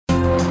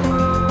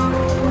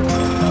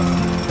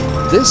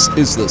This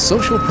is the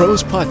Social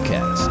Pros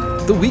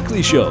Podcast, the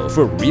weekly show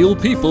for real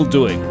people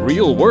doing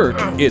real work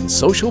in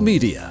social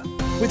media.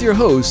 With your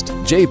host,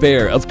 Jay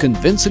Baer of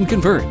Convince and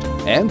Convert,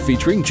 and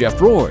featuring Jeff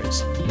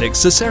Roars, Nick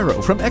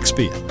Cicero from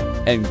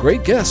Expian, and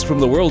great guests from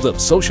the world of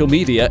social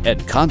media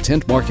and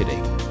content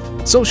marketing.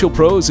 Social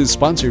Pros is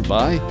sponsored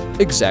by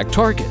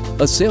ExactTarget,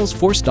 a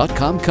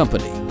Salesforce.com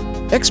company,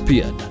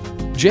 Expian,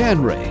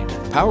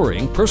 Janrain,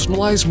 powering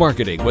personalized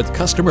marketing with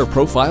customer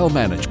profile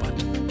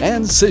management,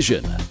 and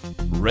Cision.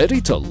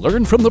 Ready to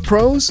learn from the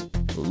pros?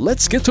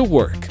 Let's get to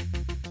work.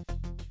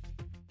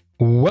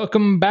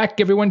 Welcome back,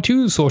 everyone,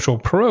 to Social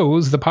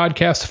Pros, the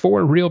podcast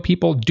for real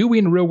people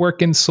doing real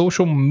work in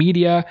social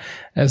media.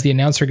 As the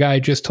announcer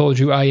guy just told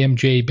you, I am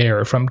Jay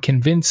Baer from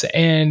Convince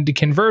and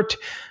Convert,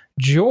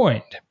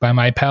 joined by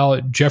my pal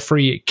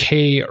Jeffrey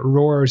K.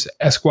 Roars,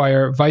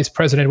 Esquire, Vice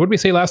President. What did we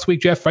say last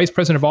week, Jeff? Vice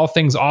President of all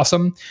things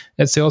awesome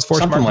at Salesforce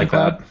Something Marketing like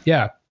Cloud? that.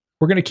 Yeah,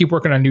 we're going to keep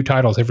working on new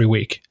titles every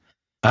week.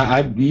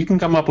 You can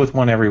come up with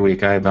one every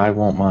week. I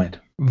won't mind.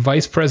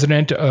 Vice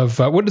President of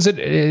what is it?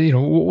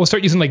 We'll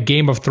start using like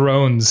Game of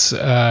Thrones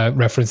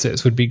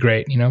references. Would be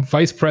great.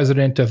 Vice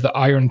President of the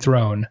Iron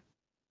Throne,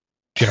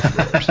 Jeff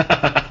Roars.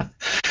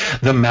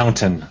 The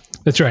Mountain.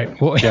 That's right.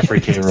 Well, Jeffrey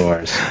K.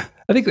 Roars.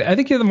 I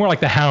think you're more like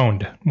the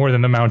Hound more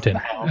than the Mountain.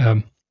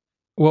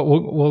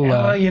 We'll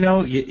I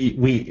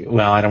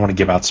don't want to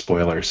give out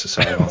spoilers,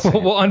 so I won't say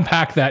we'll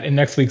unpack that in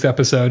next week's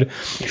episode.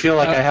 You feel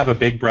like I have a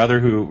big brother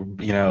who,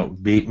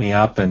 beat me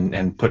up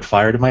and put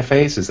fire to my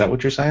face? Is that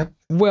what you're saying?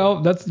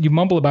 Well, you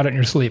mumble about it in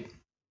your sleep.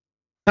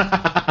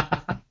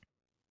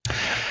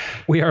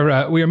 We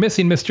are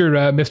missing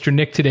Mr.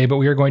 Nick today, but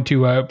we are going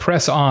to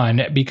press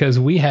on because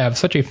we have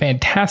such a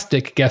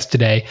fantastic guest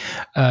today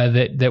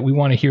that we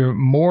want to hear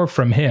more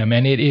from him.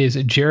 And it is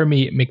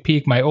Jeremy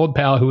McPeak, my old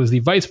pal, who is the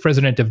Vice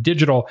President of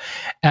Digital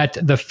at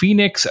the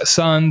Phoenix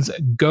Suns.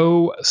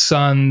 Go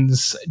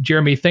Suns.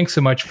 Jeremy, thanks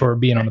so much for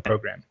being on the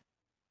program.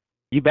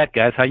 You bet,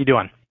 guys. How you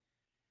doing?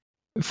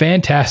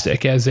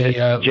 Fantastic. As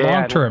a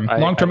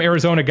long-term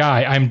Arizona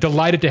guy, I'm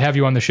delighted to have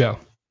you on the show.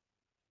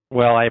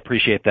 Well, I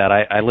appreciate that.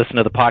 I listen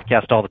to the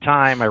podcast all the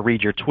time. I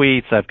read your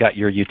tweets. I've got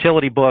your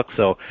utility book,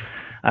 so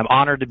I'm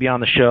honored to be on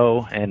the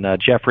show. And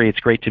Jeffrey, it's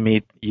great to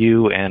meet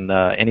you, and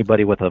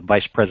anybody with a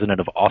Vice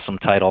President of Awesome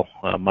title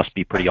must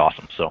be pretty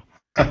awesome. So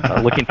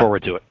looking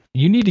forward to it.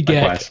 You need to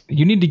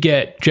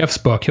get Jeff's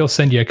book. He'll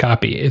send you a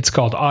copy. It's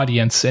called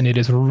Audience, and it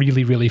is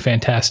really, really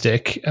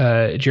fantastic.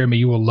 Jeremy,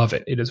 you will love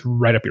it. It is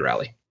right up your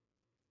alley.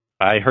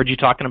 I heard you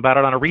talking about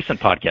it on a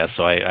recent podcast,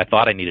 so I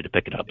thought I needed to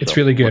pick it up. It's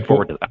really good. Look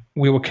forward to that.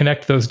 We will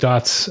connect those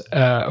dots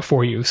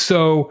for you.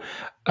 So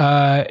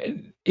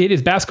it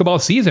is basketball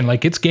season.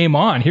 Like, it's game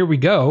on. Here we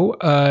go.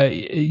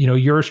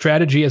 Your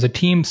strategy as a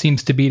team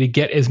seems to be to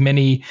get as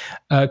many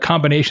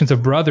combinations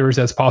of brothers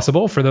as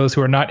possible. For those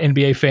who are not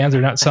NBA fans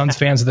or not Suns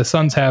fans, the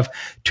Suns have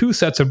two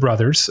sets of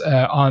brothers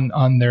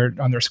on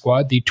their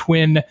squad: the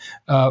twin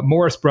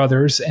Morris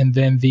brothers, and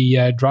then the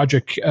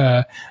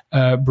Dragic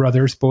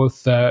brothers,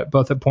 both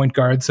at point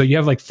guard. So you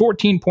have like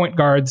 14 point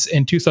guards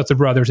and two sets of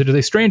brothers. It is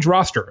a strange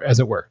roster, as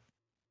it were.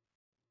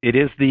 It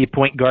is the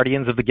Point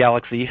Guardians of the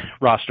Galaxy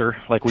roster,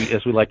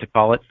 as we like to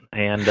call it.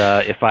 And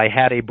if I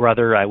had a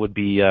brother, I would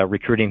be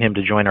recruiting him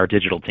to join our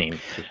digital team,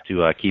 just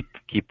to keep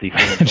the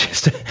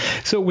thing.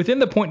 So within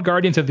the Point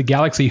Guardians of the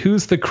Galaxy,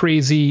 who's the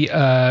crazy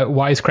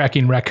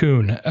wisecracking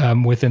raccoon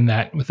within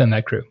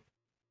that crew?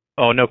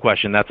 Oh, no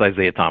question. That's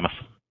Isaiah Thomas.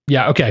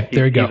 Yeah. Okay.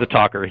 There you go. He's a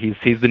talker.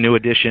 He's the new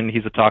addition.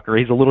 He's a talker.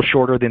 He's a little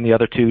shorter than the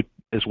other two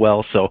as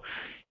well, so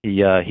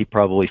he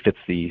probably fits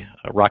the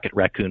Rocket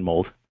Raccoon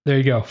mold. There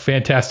you go.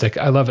 Fantastic.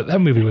 I love it. That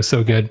movie was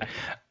so good.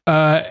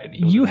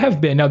 You have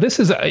been, now this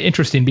is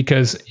interesting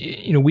because,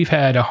 we've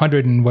had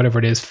 100 and whatever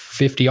it is,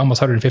 50,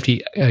 almost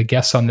 150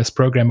 guests on this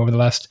program over the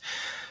last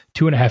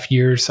 2.5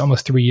 years,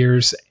 almost 3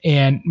 years.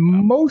 And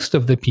most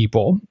of the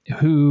people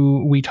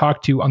who we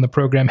talk to on the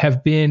program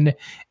have been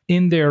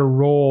in their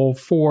role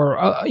for,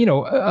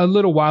 a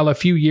little while, a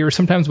few years.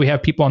 Sometimes we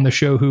have people on the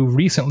show who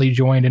recently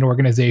joined an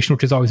organization,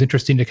 which is always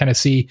interesting to kind of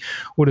see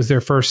what is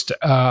their first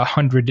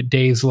 100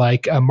 days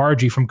like.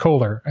 Margie from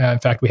Kohler, in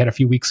fact, we had a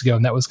few weeks ago,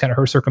 and that was kind of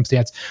her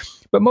circumstance.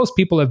 But most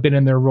people have been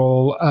in their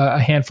role a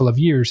handful of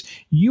years.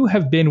 You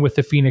have been with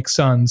the Phoenix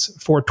Suns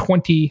for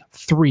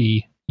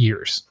 23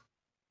 years.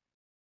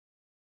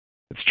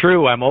 It's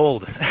true. I'm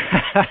old.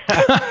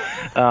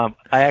 I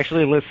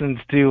actually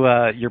listened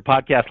to your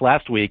podcast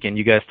last week, and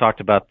you guys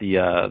talked about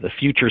the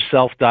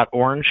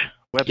futureself.orange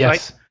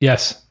website.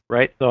 Yes.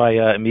 Right. So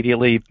I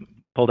immediately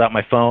pulled out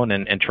my phone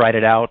and tried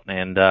it out,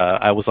 and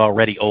I was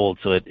already old,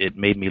 so it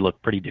made me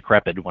look pretty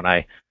decrepit when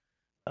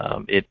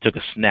it took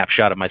a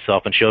snapshot of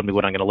myself and showed me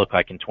what I'm going to look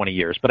like in 20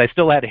 years. But I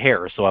still had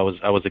hair, so I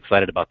was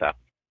excited about that.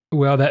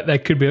 Well,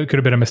 that could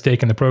have been a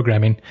mistake in the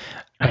programming.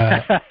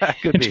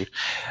 Could be.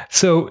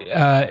 So,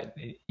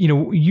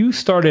 you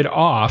started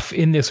off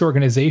in this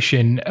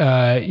organization,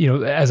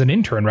 as an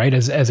intern, right?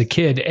 As a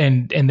kid,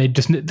 and they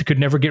could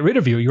never get rid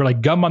of you. You're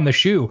like gum on the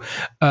shoe.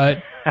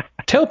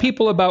 Tell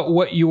people about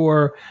what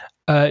your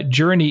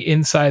journey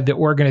inside the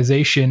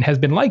organization has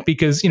been like,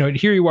 because,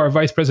 here you are,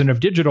 vice president of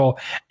digital,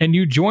 and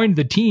you joined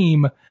the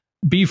team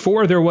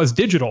before there was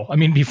digital. I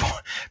mean,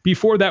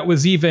 before that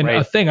was even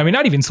a thing. I mean,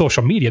 not even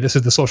social media. This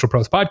is the Social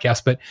Pros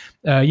podcast, but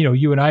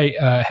you and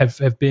I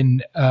have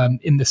been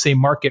in the same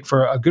market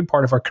for a good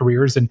part of our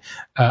careers, and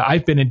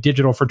I've been in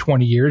digital for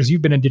 20 years.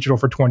 You've been in digital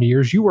for 20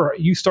 years.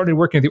 You started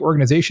working at the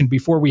organization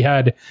before we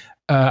had.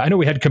 I know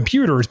we had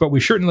computers, but we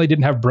certainly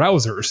didn't have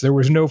browsers. There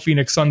was no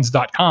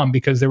PhoenixSuns.com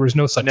because there was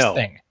no such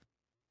thing.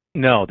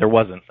 No, there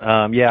wasn't.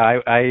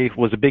 I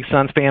was a big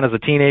Suns fan as a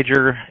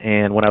teenager,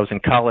 and when I was in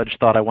college,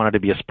 thought I wanted to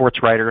be a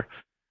sports writer,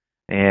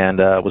 and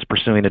was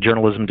pursuing a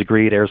journalism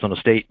degree at Arizona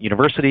State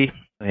University.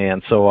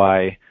 And so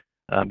I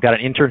got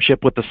an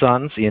internship with the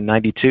Suns in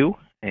 '92,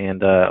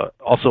 and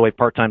also a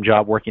part-time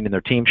job working in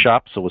their team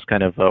shop. So was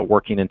kind of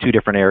working in two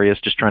different areas,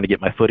 just trying to get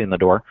my foot in the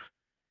door.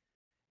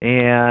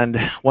 And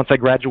once I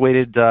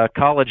graduated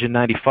college in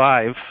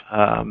 '95,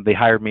 they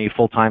hired me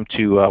full-time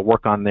to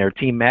work on their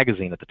team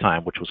magazine at the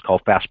time, which was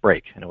called Fast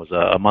Break, and it was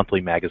a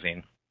monthly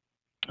magazine.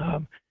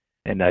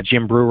 And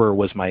Jim Brewer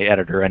was my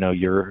editor. I know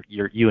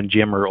you and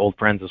Jim are old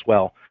friends as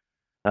well.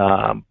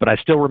 But I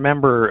still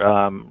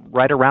remember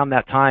right around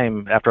that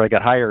time, after I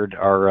got hired,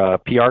 our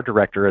PR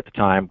director at the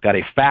time got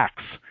a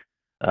fax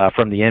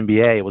from the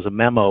NBA. It was a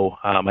memo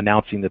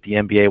announcing that the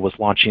NBA was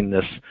launching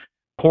this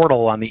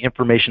portal on the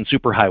information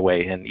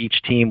superhighway, and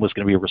each team was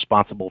going to be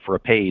responsible for a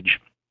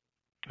page.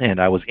 And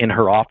I was in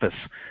her office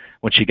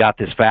when she got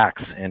this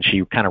fax, and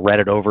she kind of read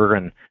it over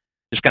and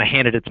just kind of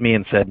handed it to me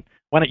and said,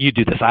 "Why don't you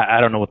do this?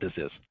 I don't know what this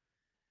is."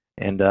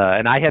 And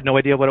I had no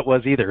idea what it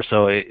was either.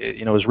 So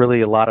it was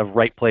really a lot of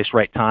right place,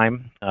 right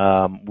time.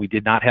 We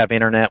did not have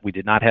internet, we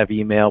did not have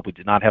email, we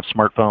did not have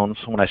smartphones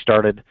when I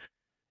started,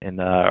 and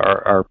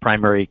our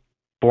primary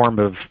form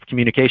of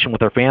communication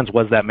with our fans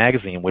was that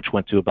magazine, which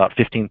went to about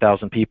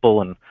 15,000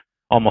 people, and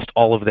almost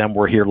all of them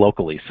were here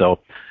locally. So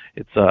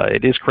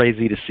it is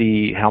crazy to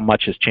see how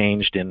much has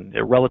changed in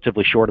a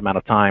relatively short amount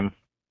of time.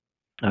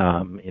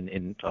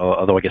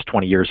 Although I guess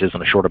 20 years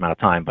isn't a short amount of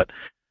time, but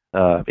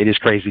it is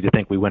crazy to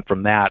think we went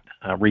from that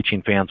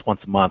reaching fans once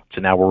a month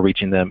to now we're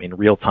reaching them in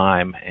real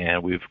time,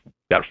 and we've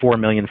got 4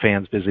 million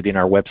fans visiting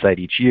our website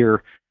each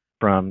year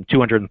from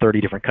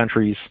 230 different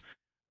countries.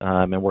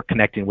 And we're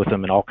connecting with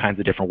them in all kinds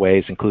of different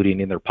ways,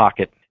 including in their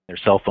pocket, their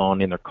cell phone,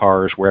 in their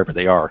cars, wherever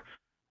they are.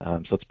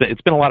 So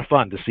it's been a lot of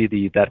fun to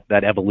see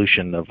that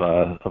evolution of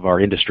our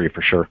industry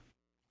for sure.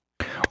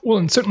 Well,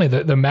 and certainly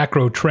the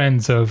macro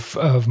trends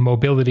of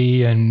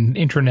mobility and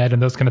internet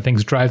and those kind of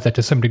things drives that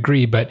to some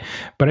degree. But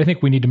I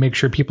think we need to make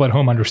sure people at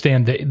home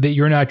understand that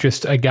you're not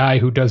just a guy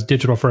who does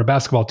digital for a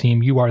basketball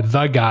team. You are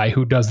the guy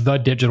who does the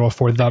digital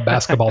for the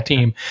basketball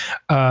team.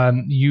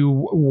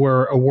 You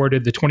were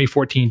awarded the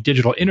 2014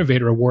 Digital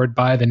Innovator Award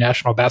by the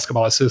National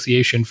Basketball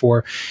Association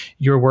for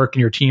your work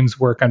and your team's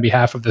work on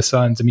behalf of the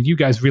Suns. I mean, you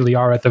guys really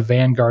are at the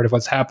vanguard of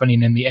what's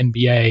happening in the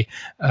NBA,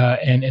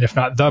 and if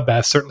not the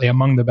best, certainly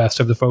among the best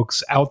of the folks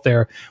out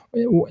there.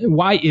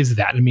 Why is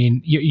that? I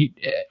mean, you,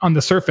 on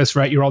the surface,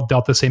 right, you're all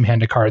dealt the same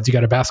hand of cards. You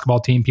got a basketball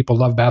team. People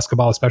love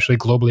basketball, especially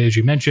globally, as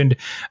you mentioned.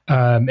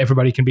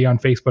 Everybody can be on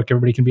Facebook.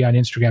 Everybody can be on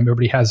Instagram.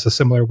 Everybody has a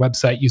similar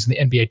website using the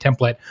NBA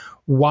template.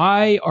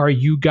 Why are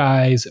you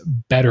guys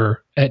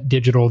better at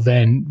digital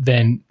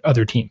than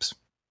other teams?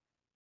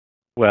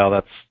 Well,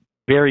 that's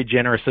very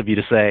generous of you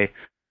to say.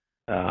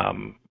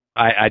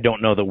 I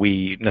don't know that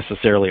we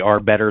necessarily are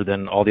better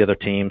than all the other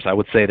teams. I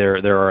would say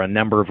there are a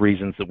number of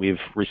reasons that we've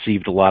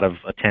received a lot of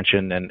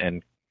attention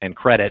and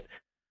credit.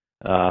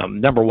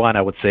 Number one,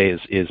 I would say,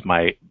 is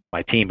my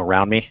team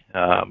around me.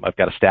 I've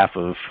got a staff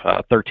of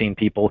 13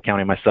 people,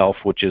 counting myself,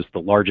 which is the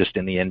largest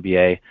in the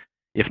NBA,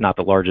 if not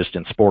the largest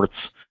in sports.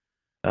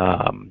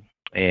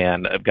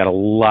 And I've got a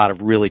lot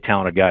of really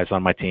talented guys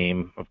on my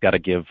team. I've got to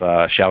give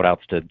shout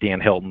outs to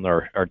Dan Hilton,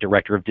 our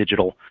director of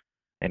digital,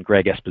 and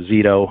Greg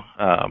Esposito,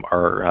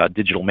 our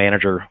digital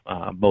manager.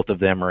 Both of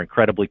them are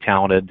incredibly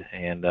talented,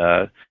 and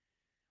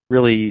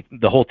really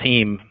the whole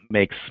team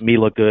makes me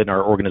look good and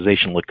our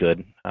organization look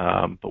good.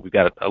 But we've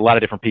got a lot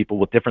of different people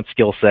with different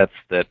skill sets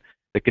that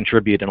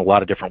contribute in a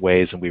lot of different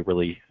ways, and we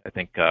really, I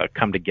think,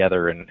 come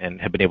together and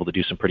have been able to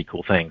do some pretty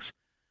cool things.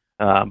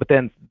 But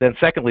then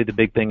secondly, the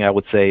big thing I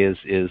would say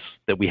is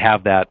that we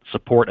have that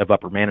support of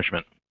upper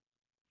management.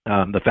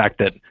 The fact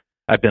that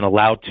I've been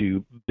allowed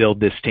to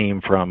build this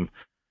team from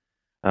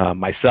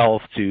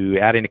myself to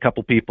adding a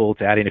couple people,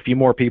 to adding a few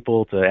more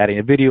people, to adding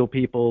a video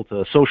people,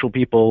 to social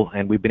people,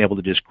 and we've been able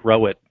to just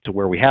grow it to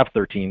where we have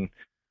 13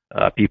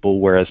 people,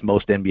 whereas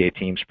most NBA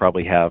teams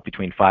probably have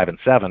between 5 and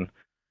 7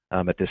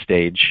 at this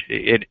stage.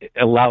 It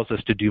allows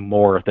us to do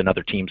more than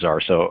other teams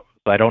are. So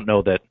I don't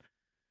know that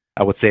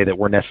I would say that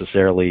we're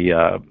necessarily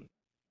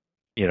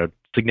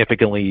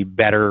significantly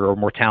better or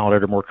more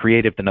talented or more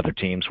creative than other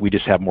teams. We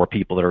just have more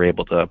people that are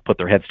able to put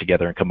their heads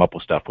together and come up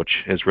with stuff,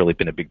 which has really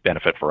been a big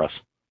benefit for us.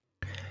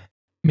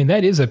 I mean,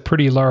 that is a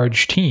pretty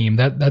large team.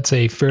 That's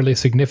a fairly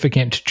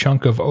significant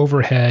chunk of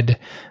overhead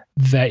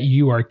that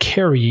you are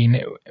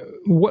carrying.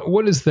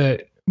 What is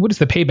the what is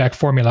the payback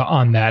formula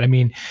on that? I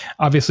mean,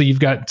 obviously you've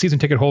got season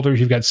ticket holders,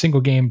 you've got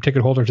single game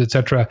ticket holders, et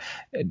cetera.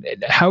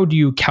 How do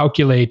you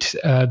calculate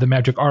the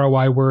magic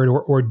ROI word,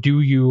 or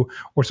do you,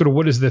 or sort of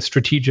what is the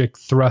strategic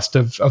thrust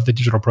of the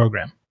digital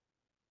program?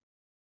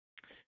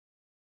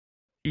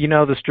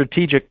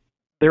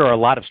 There are a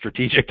lot of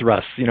strategic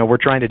thrusts. We're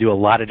trying to do a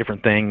lot of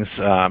different things,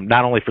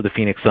 not only for the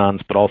Phoenix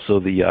Suns, but also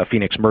the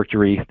Phoenix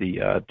Mercury,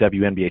 the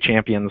WNBA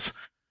champions,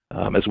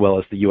 as well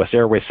as the U.S.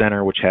 Airways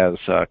Center, which has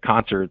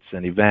concerts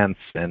and events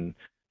and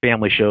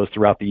family shows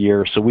throughout the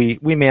year. So we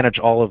manage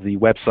all of the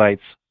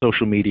websites,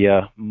 social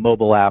media,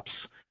 mobile apps,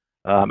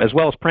 as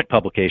well as print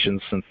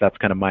publications, since that's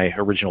kind of my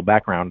original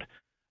background,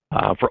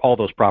 for all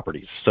those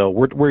properties. So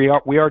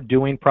we are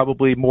doing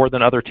probably more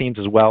than other teams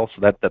as well.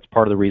 So that's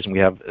part of the reason we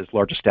have as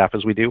large a staff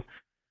as we do.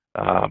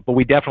 But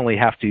we definitely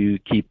have to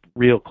keep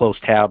real close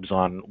tabs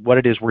on what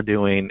it is we're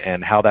doing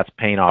and how that's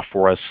paying off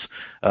for us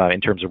in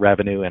terms of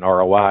revenue and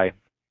ROI.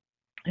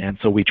 And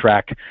so we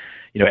track,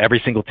 every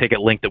single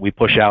ticket link that we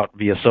push out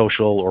via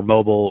social or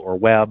mobile or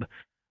web.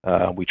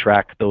 We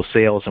track those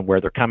sales and where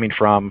they're coming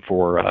from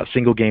for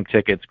single game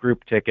tickets,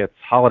 group tickets,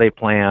 holiday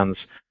plans,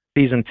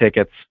 season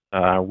tickets,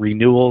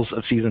 renewals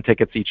of season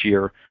tickets each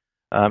year.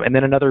 And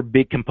then another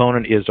big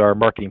component is our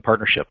marketing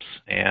partnerships.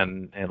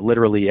 And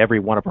literally every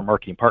one of our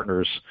marketing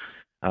partners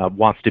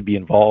wants to be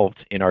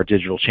involved in our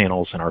digital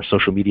channels and our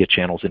social media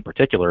channels in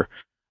particular.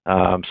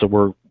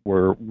 So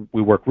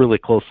we work really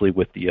closely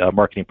with the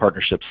marketing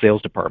partnership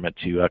sales department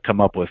to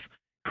come up with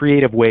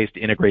creative ways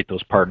to integrate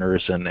those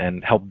partners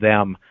and help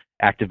them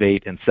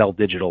activate and sell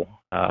digital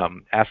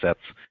assets,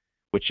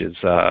 which is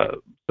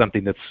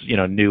something that's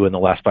new in the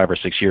last 5 or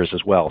 6 years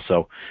as well.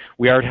 So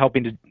we are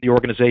helping the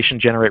organization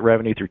generate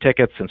revenue through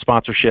tickets and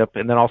sponsorship,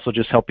 and then also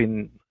just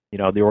helping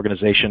the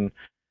organization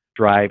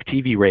drive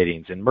TV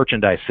ratings and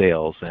merchandise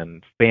sales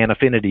and fan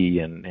affinity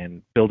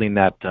and building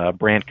that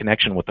brand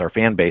connection with our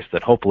fan base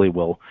that hopefully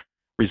will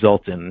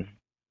result in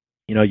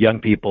young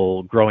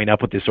people growing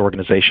up with this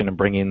organization and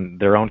bringing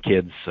their own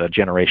kids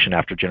generation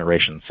after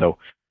generation. So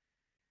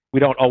we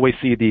don't always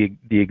see the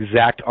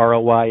exact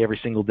ROI every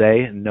single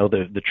day and know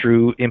the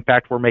true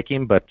impact we're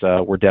making, but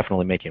we're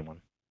definitely making one.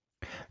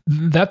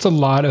 That's a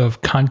lot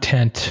of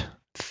content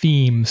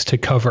themes to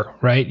cover,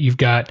 right? You've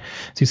got,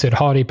 as you said,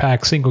 holiday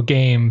pack, single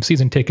game,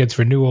 season tickets,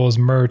 renewals,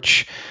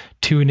 merch,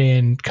 tune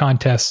in,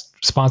 contests,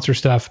 sponsor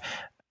stuff.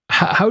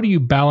 How do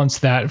you balance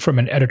that from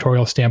an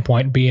editorial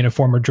standpoint, being a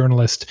former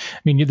journalist? I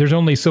mean, there's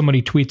only so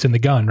many tweets in the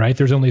gun, right?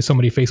 There's only so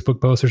many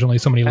Facebook posts. There's only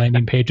so many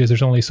landing pages.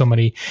 There's only so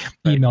many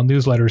email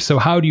newsletters. So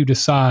how do you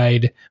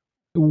decide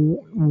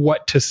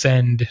what to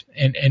send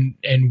and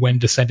when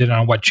to send it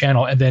on what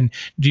channel? And then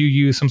do you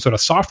use some sort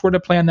of software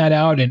to plan that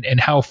out? And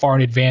how far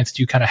in advance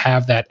do you kind of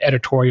have that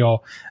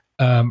editorial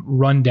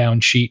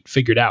rundown sheet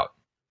figured out?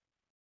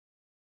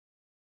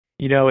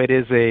 It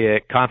is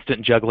a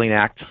constant juggling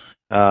act.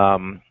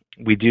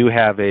 We do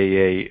have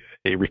a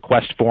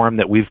request form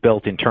that we've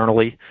built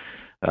internally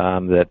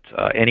that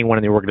anyone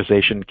in the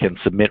organization can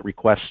submit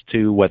requests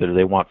to, whether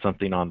they want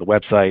something on the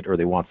website or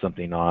they want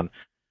something on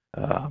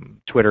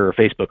Twitter or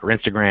Facebook or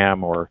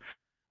Instagram or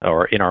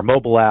in our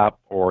mobile app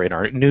or in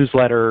our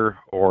newsletter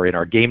or in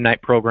our game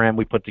night program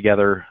we put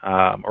together,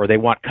 or they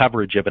want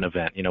coverage of an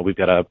event. We've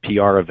got a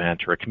PR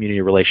event or a community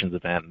relations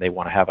event, and they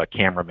want to have a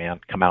cameraman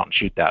come out and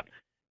shoot that,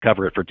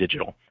 cover it for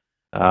digital.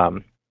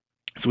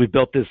 So we've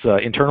built this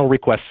internal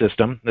request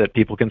system that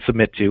people can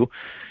submit to,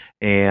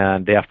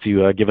 and they have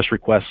to give us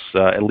requests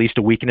at least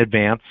a week in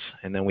advance,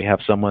 and then we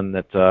have someone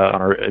that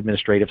on our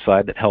administrative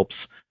side that helps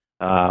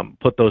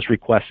put those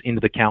requests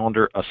into the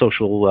calendar, a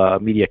social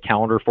media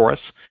calendar for us.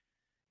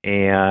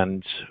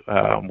 And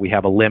we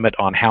have a limit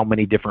on how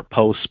many different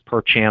posts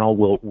per channel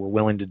we're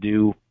willing to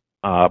do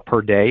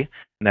per day,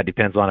 and that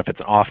depends on if it's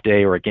an off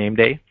day or a game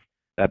day.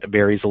 That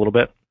varies a little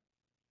bit.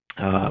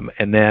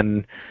 And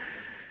then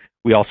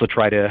we also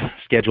try to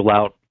schedule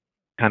out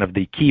kind of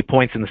the key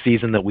points in the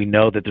season that we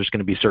know that there's going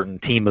to be certain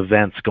team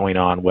events going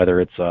on, whether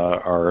it's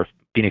our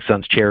Phoenix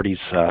Suns Charities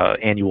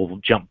annual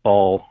jump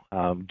ball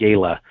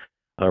gala,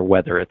 or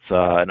whether it's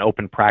an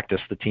open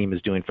practice the team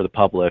is doing for the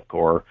public,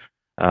 or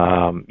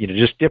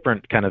just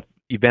different kind of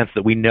events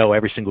that we know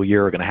every single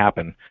year are going to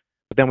happen.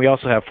 But then we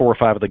also have 4 or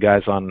 5 of the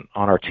guys on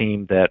our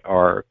team that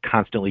are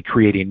constantly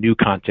creating new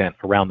content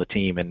around the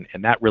team, and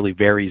that really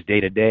varies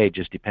day to day,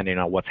 just depending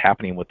on what's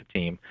happening with the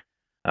team.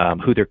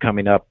 Who they're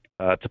coming up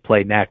to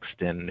play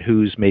next, and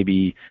who's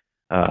maybe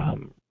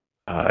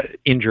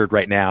injured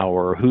right now,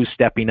 or who's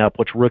stepping up,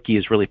 which rookie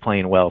is really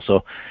playing well.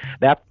 So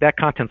that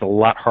content's a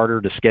lot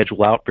harder to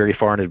schedule out very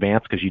far in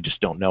advance because you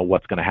just don't know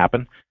what's going to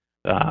happen.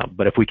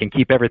 But if we can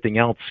keep everything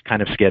else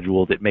kind of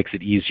scheduled, it makes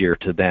it easier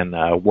to then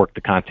work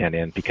the content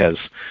in, because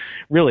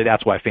really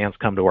that's why fans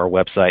come to our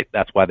website.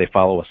 That's why they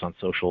follow us on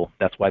social.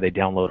 That's why they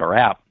download our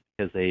app,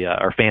 because they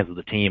are fans of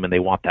the team and they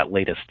want that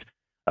latest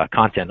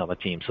content on the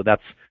team. So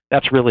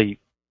that's really,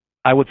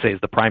 I would say,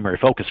 is the primary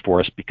focus for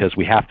us, because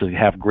we have to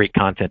have great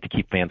content to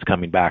keep fans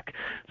coming back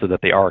so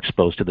that they are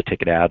exposed to the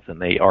ticket ads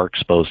and they are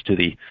exposed to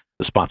the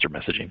sponsor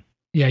messaging.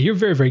 Yeah, you're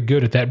very, very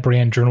good at that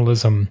brand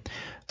journalism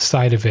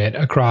side of it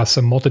across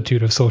a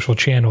multitude of social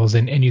channels.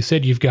 And you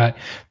said you've got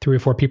 3 or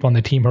 4 people on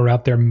the team who are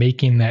out there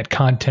making that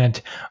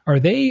content. Are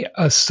they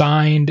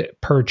assigned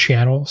per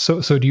channel?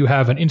 So do you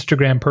have an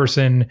Instagram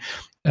person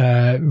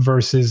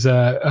versus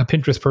a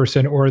Pinterest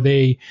person, or are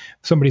they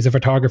somebody's a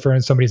photographer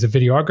and somebody's a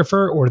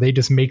videographer, or they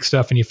just make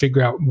stuff and you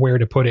figure out where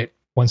to put it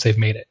once they've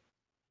made it?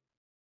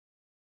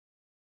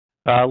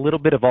 A little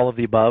bit of all of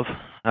the above.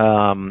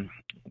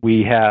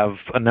 We have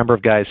a number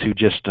of guys who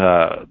just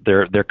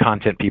they're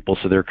content people,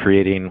 so they're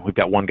creating. We've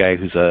got one guy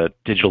who's a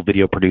digital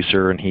video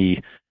producer, and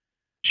he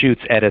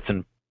shoots, edits,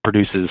 and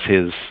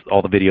produces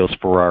all the videos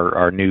for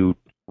our new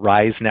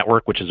Rise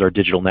network, which is our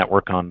digital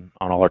network on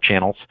all our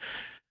channels.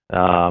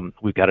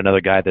 We've got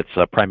another guy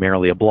that's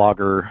primarily a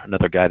blogger,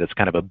 another guy that's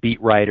kind of a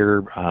beat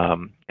writer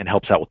and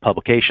helps out with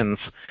publications.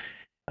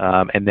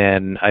 And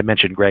then I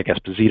mentioned Greg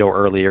Esposito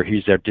earlier.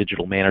 He's our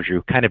digital manager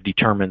who kind of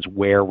determines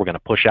where we're going to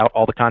push out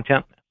all the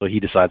content. So he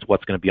decides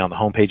what's going to be on the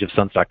homepage of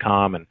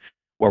Suns.com and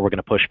where we're going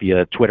to push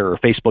via Twitter or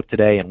Facebook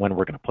today and when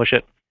we're going to push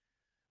it.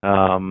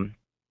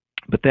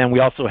 But then we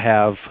also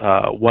have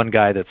one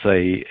guy that's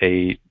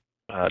a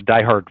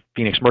diehard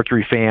Phoenix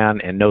Mercury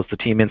fan and knows the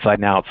team inside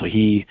and out. So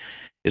he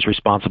is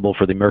responsible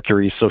for the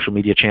Mercury social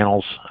media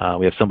channels.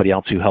 We have somebody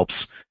else who helps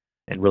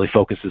and really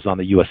focuses on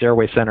the U.S.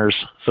 Airway Center's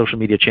social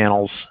media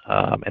channels.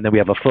 And then we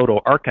have a photo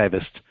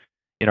archivist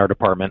in our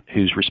department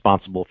who's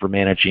responsible for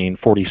managing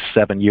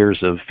 47 years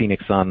of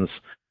Phoenix Suns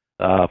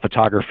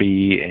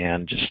photography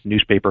and just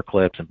newspaper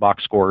clips and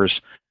box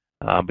scores.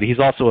 But he's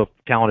also a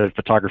talented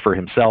photographer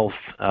himself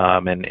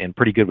and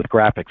pretty good with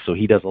graphics. So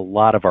he does a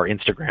lot of our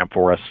Instagram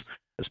for us,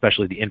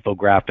 especially the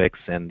infographics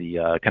and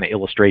the kind of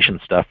illustration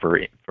stuff for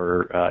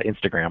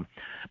Instagram.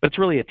 But it's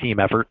really a team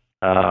effort.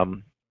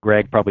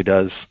 Greg probably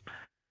does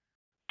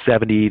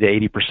 70 to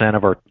 80%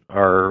 of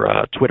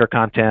our Twitter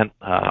content.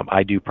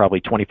 I do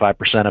probably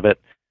 25% of it.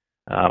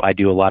 I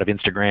do a lot of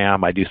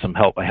Instagram. I do some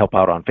help. I help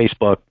out on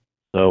Facebook.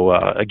 So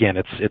again,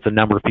 it's a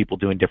number of people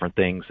doing different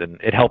things, and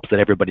it helps that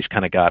everybody's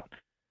kind of got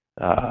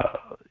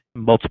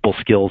multiple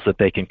skills that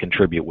they can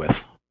contribute with.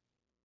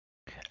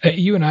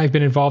 You and I have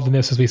been involved in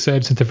this, as we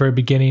said, since the very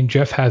beginning.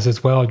 Jeff has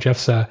as well.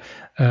 Jeff's a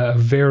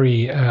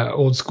very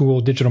old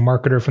school digital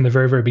marketer from the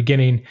very, very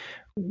beginning.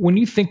 When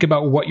you think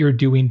about what you're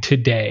doing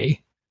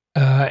today,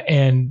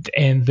 and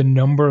the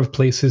number of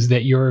places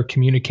that you're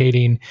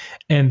communicating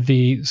and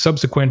the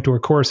subsequent or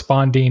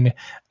corresponding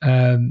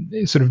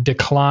sort of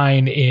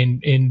decline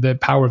in the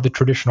power of the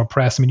traditional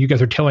press. I mean, you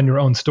guys are telling your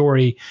own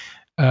story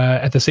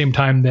at the same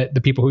time that the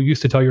people who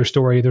used to tell your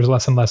story, there's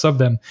less and less of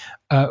them.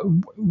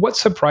 What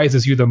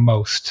surprises you the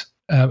most?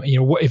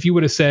 If you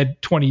would have said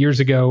 20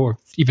 years ago or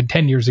even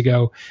 10 years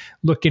ago,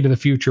 look into the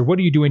future, what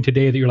are you doing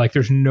today that you're like,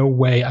 there's no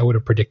way I would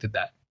have predicted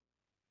that?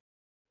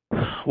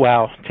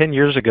 Wow, 10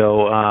 years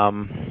ago,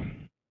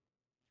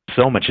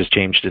 so much has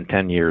changed in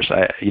 10 years.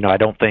 I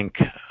don't think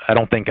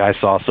I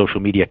saw social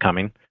media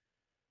coming.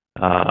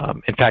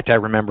 In fact, I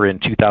remember in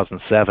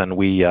 2007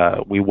 we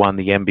won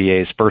the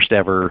NBA's first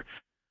ever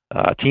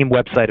Team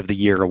Website of the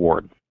Year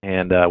award,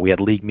 and we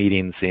had league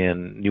meetings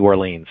in New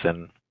Orleans,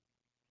 and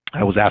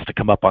I was asked to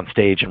come up on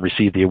stage and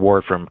receive the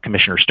award from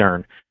Commissioner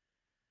Stern.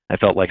 I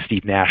felt like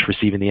Steve Nash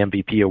receiving the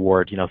MVP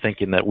award,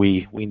 thinking that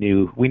we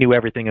knew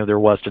everything there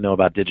was to know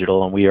about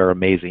digital, and we are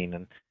amazing.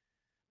 And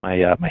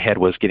my head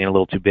was getting a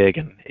little too big.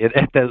 And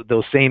at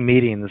those same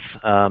meetings,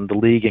 the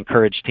league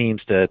encouraged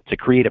teams to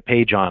create a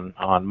page on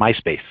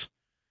MySpace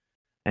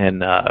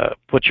and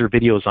put your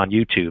videos on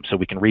YouTube so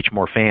we can reach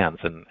more fans.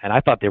 And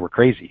I thought they were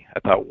crazy.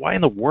 I thought, why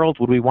in the world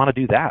would we want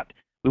to do that?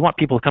 We want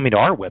people coming to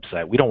our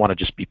website. We don't want to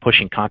just be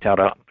pushing content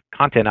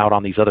out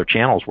on these other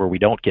channels where we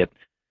don't get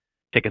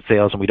ticket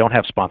sales and we don't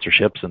have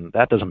sponsorships, and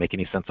that doesn't make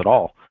any sense at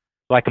all.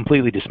 So I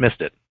completely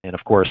dismissed it. And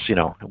of course, it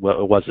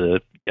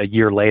was a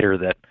year later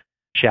that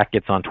Shaq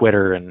gets on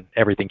Twitter and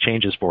everything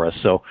changes for us.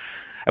 So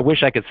I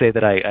wish I could say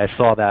that I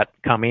saw that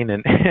coming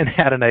and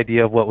had an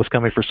idea of what was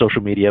coming for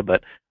social media,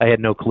 but I had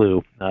no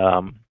clue.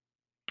 And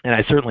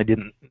I certainly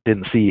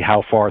didn't see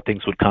how far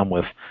things would come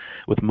with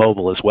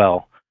mobile as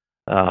well.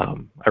 I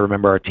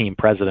remember our team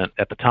president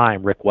at the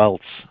time, Rick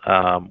Welts,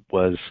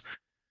 was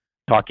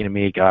talking to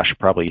me,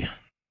 probably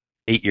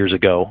 8 years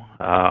ago,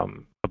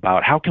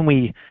 about how can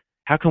we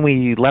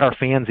let our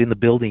fans in the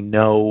building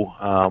know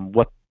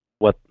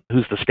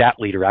who's the stat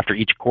leader after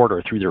each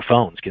quarter through their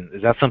phones?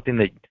 Is that something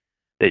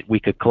that we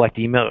could collect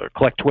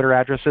Twitter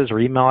addresses or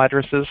email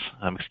addresses,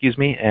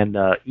 and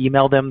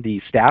email them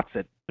the stats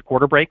at the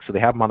quarter break so they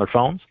have them on their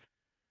phones?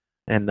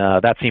 And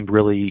that seemed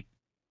really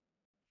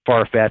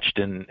far-fetched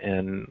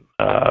and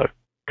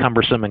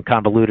cumbersome and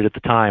convoluted at the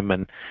time,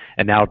 and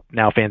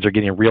now fans are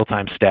getting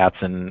real-time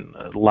stats and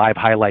live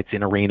highlights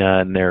in arena,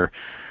 and they're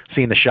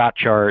seeing the shot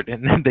chart,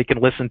 and they can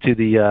listen to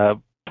the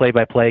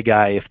play-by-play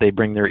guy if they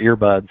bring their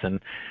earbuds.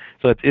 And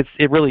so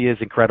it really is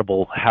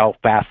incredible how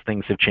fast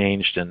things have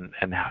changed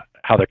and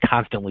how they're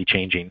constantly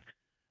changing.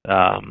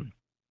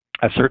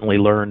 I've certainly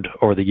learned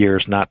over the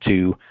years not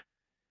to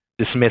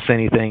dismiss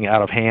anything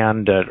out of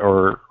hand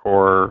or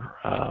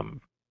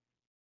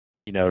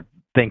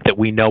think that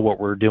we know what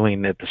we're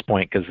doing at this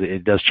point, because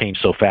it does change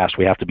so fast.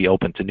 We have to be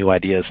open to new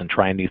ideas and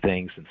trying new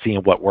things and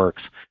seeing what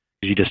works,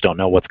 because you just don't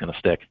know what's going to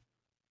stick.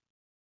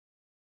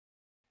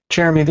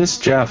 Jeremy, this is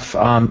Jeff.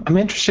 I'm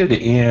interested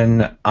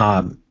in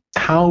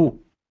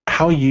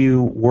how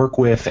you work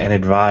with and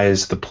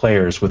advise the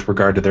players with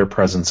regard to their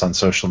presence on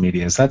social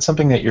media. Is that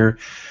something that your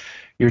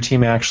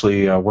team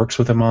actually works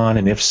with them on?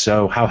 And if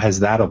so, how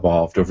has that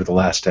evolved over the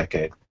last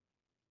decade?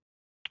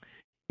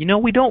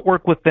 We don't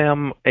work with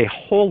them a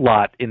whole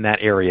lot in that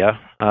area.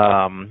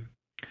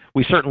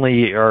 We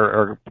certainly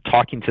are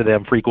talking to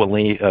them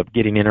frequently,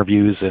 getting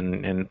interviews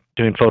and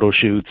doing photo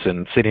shoots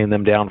and sitting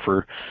them down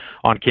for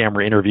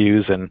on-camera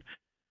interviews. And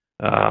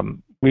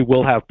we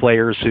will have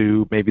players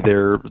who maybe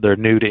they're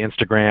new to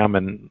Instagram,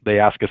 and they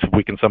ask us if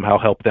we can somehow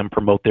help them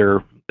promote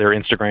their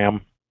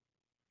Instagram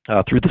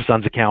through the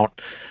Suns account,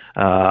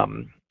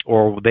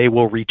 or they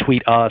will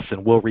retweet us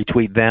and we'll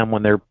retweet them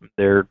when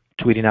they're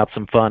tweeting out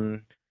some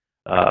fun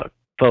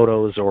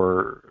photos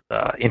or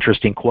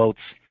interesting quotes.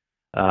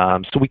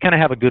 So we kind of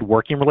have a good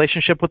working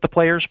relationship with the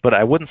players, but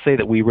I wouldn't say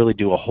that we really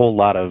do a whole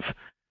lot of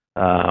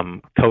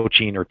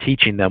coaching or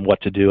teaching them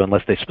what to do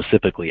unless they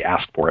specifically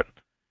ask for it.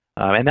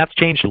 And that's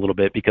changed a little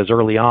bit, because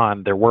early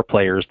on there were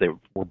players that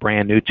were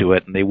brand new to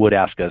it, and they would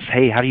ask us,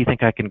 hey, how do you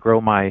think I can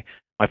grow my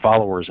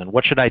followers, and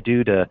what should I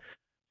do to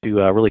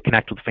really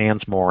connect with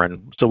fans more?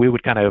 And so we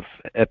would kind of,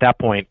 at that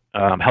point,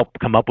 help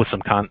come up with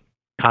some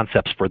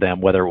concepts for them,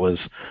 whether it was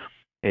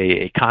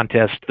a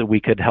contest that we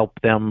could help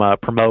them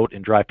promote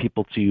and drive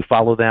people to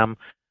follow them,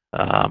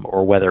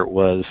 or whether it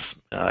was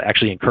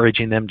actually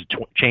encouraging them to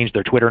change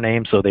their Twitter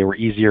name so they were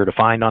easier to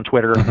find on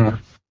Twitter,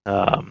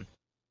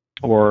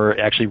 or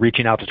actually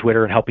reaching out to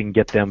Twitter and helping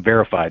get them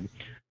verified.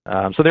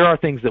 So there are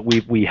things that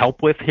we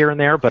help with here and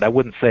there, but I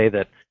wouldn't say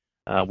that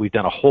we've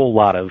done a whole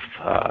lot of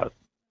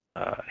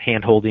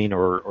hand-holding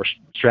or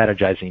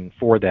strategizing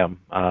for them.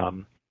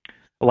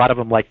 A lot of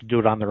them like to do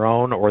it on their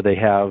own, or they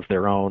have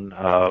their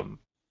own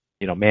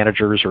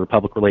managers or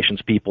public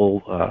relations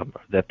people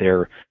that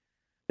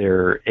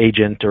their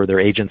agent or their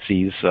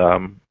agencies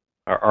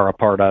are a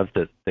part of,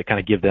 that kind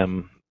of give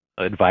them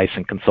advice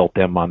and consult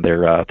them on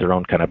their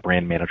own kind of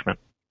brand management.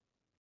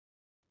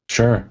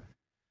 Sure.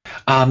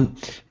 I'm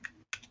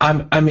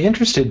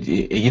interested,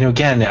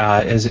 again,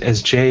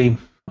 as Jay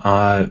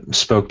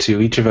spoke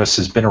to, each of us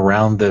has been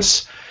around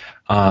this,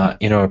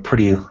 a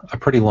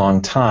pretty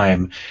long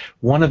time.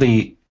 One of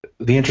the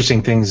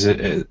interesting things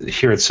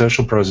here at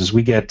Social Pros is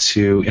we get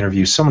to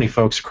interview so many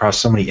folks across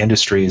so many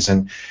industries,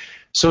 and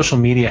social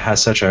media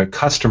has such a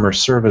customer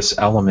service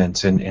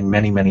element in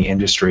many, many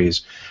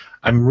industries.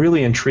 I'm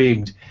really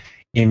intrigued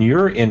in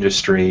your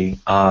industry.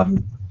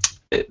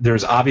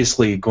 There's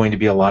obviously going to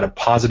be a lot of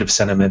positive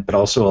sentiment, but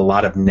also a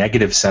lot of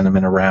negative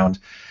sentiment around,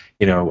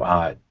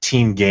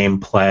 team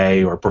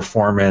gameplay or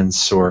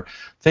performance or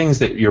things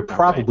that you're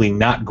probably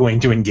not going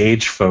to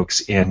engage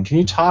folks in. Can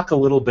you talk a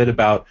little bit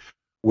about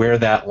where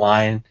that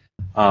line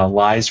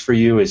lies for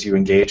you as you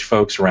engage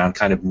folks around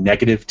kind of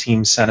negative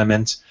team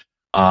sentiment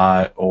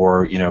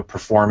or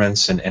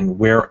performance, and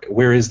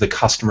where is the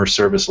customer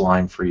service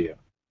line for you?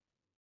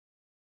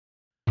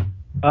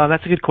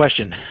 That's a good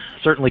question.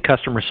 Certainly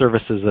customer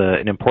service is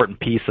an important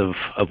piece of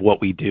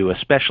what we do,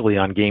 especially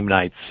on game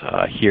nights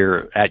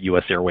here at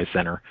US Airways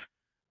Center.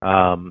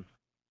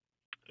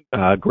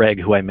 Greg,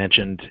 who I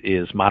mentioned,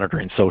 is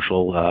monitoring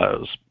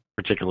social,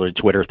 particularly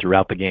Twitter,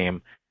 throughout the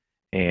game.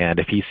 And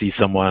if he sees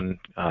someone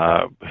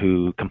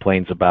who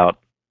complains about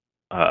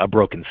a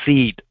broken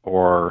seat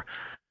or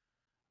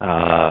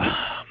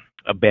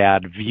a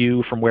bad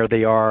view from where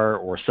they are,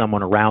 or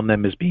someone around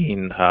them is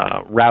being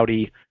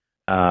rowdy,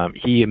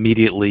 he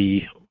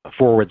immediately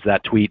forwards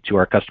that tweet to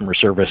our customer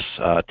service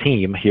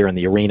team here in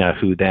the arena,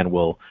 who then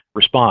will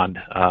respond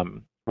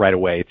right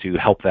away to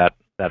help that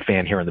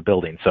fan here in the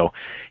building. So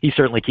he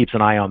certainly keeps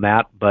an eye on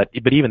that, but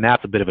even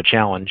that's a bit of a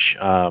challenge,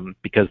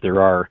 because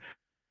there are,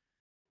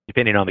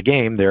 depending on the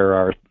game, there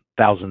are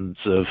thousands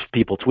of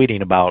people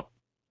tweeting about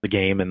the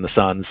game and the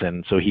Suns,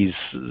 and so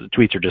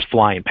tweets are just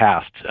flying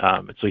past.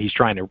 So he's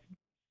trying to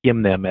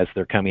skim them as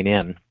they're coming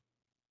in,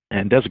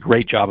 and does a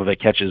great job of it,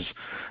 catches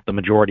the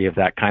majority of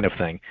that kind of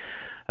thing.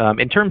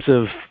 In terms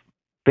of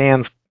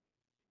fans,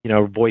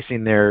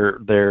 voicing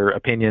their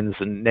opinions,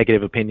 and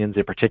negative opinions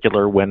in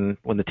particular when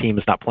the team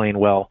is not playing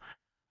well,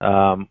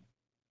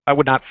 I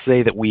would not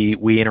say that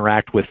we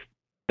interact with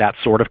that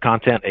sort of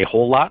content a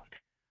whole lot.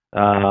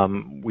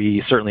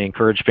 We certainly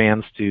encourage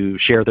fans to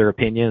share their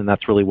opinion, and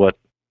that's really what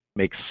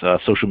makes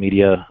social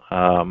media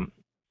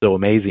so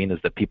amazing, is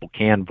that people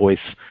can voice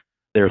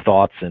their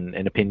thoughts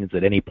and opinions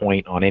at any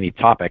point on any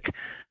topic.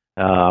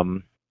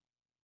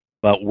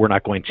 But we're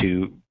not going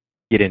to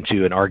get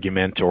into an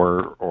argument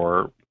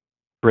or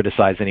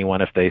criticize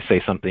anyone if they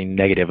say something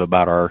negative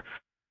about our,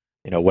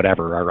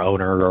 whatever, our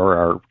owner or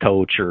our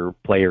coach or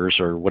players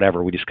or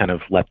whatever. We just kind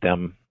of let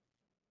them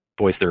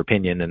voice their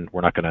opinion, and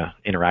we're not going to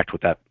interact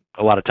with that.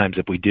 A lot of times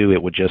if we do,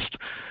 it would just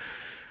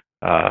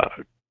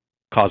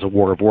cause a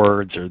war of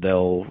words, or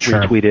they'll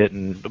retweet it,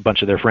 and a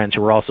bunch of their friends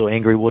who are also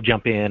angry will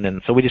jump in,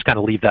 and so we just kind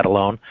of leave that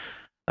alone.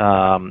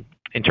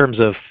 in terms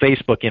of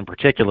Facebook in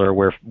particular,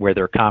 where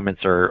their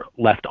comments are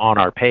left on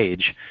our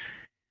page,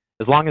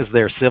 as long as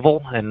they're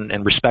civil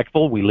and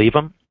respectful, we leave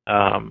them.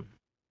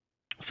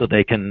 So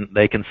they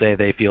can say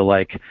they feel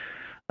like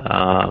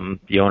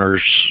the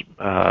owner's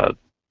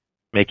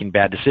making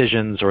bad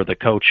decisions, or the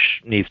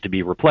coach needs to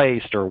be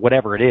replaced, or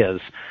whatever it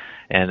is.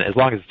 And as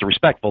long as it's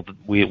respectful,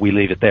 we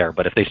leave it there.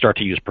 But if they start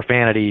to use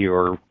profanity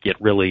or get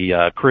really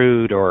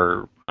crude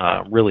or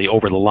really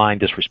over the line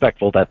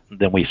disrespectful,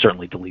 then we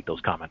certainly delete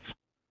those comments.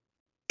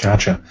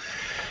 Gotcha.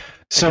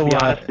 So to be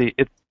honest,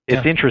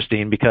 it's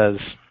interesting because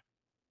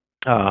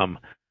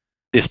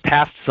this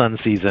past Sun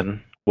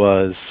season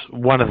was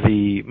one of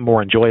the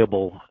more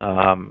enjoyable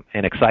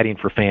and exciting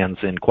for fans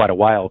in quite a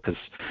while, because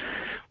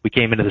we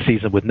came into the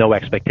season with no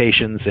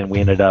expectations, and we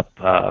ended up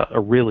a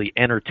really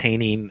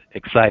entertaining,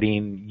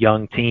 exciting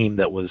young team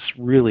that was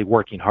really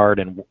working hard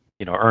and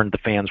earned the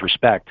fans'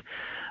 respect.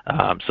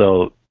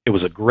 So it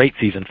was a great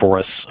season for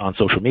us on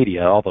social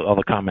media. All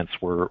the comments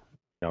were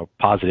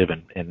positive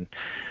and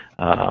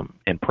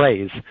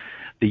praise.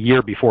 The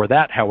year before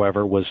that,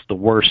 however, was the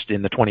worst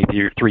in the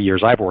 23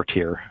 years I've worked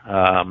here.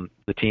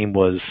 The team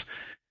was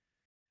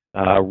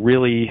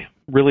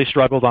really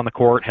struggled on the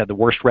court, had the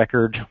worst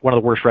record, one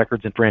of the worst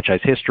records in franchise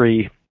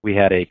history. We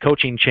had a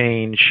coaching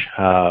change.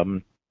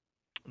 The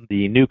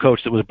new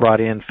coach that was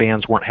brought in,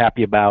 fans weren't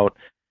happy about.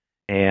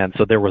 And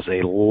so there was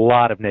a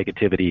lot of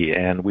negativity,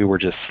 and we were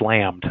just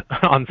slammed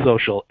on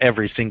social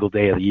every single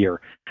day of the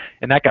year.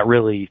 And that got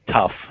really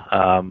tough,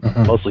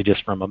 mostly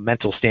just from a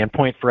mental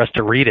standpoint, for us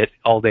to read it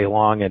all day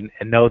long and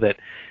know that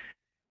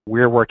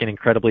we're working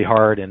incredibly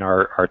hard, and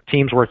our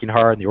team's working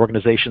hard, and the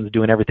organization's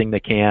doing everything they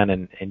can.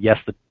 And yes,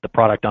 the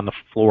product on the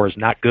floor is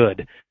not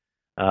good,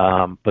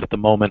 but at the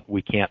moment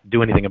we can't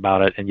do anything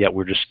about it, and yet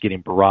we're just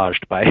getting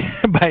barraged by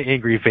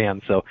angry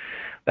fans. So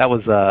that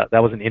was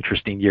an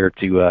interesting year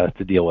to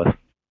deal with.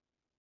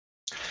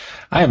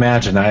 I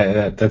imagine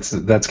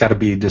that's got to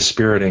be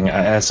dispiriting.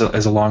 As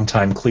a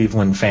longtime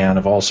Cleveland fan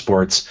of all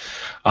sports,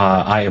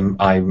 I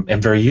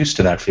am very used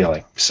to that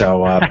feeling.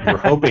 So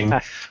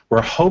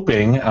we're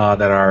hoping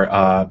that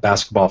our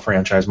basketball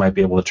franchise might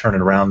be able to turn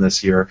it around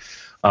this year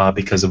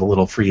because of a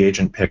little free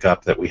agent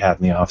pickup that we had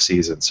in the off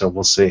season. So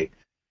we'll see.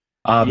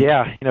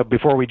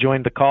 Before we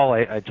joined the call,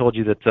 I told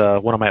you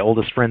that one of my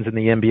oldest friends in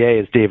the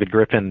NBA is David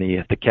Griffin,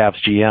 the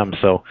Cavs GM.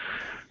 So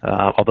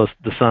although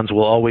the Suns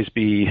will always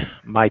be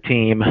my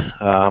team,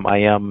 I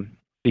am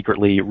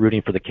secretly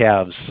rooting for the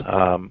Cavs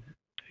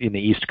in the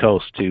East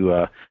Coast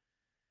to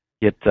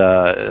get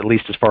at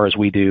least as far as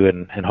we do,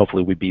 and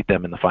hopefully we beat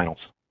them in the finals.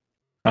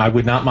 I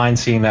would not mind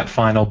seeing that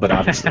final, but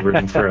obviously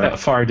rooting for a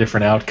far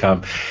different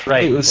outcome.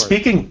 Right. Hey,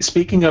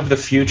 speaking of the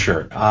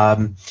future,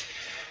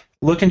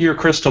 look into your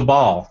crystal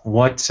ball.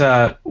 What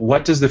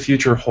does the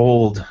future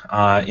hold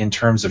in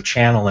terms of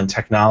channel and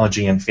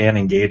technology and fan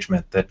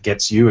engagement that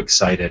gets you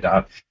excited?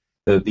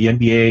 The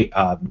NBA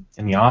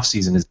in the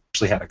offseason has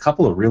actually had a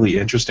couple of really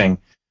interesting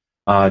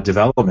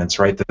developments,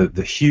 right?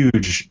 The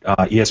huge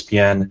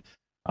ESPN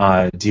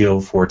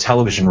deal for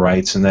television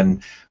rights, and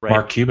then right.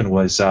 Mark Cuban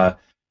was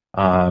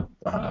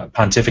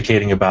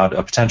pontificating about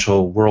a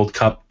potential World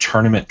Cup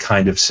tournament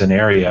kind of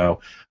scenario,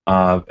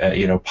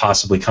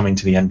 possibly coming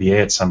to the NBA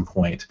at some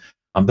point.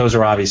 Those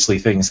are obviously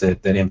things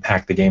that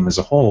impact the game as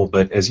a whole,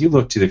 but as you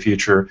look to the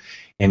future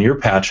in your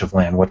patch of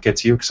land, what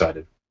gets you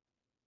excited?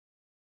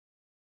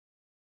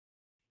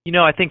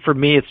 I think for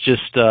me it's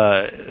just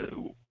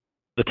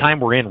the time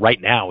we're in right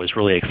now is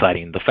really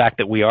exciting. The fact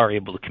that we are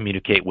able to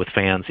communicate with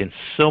fans in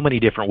so many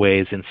different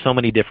ways, in so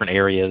many different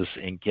areas,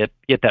 and get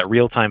that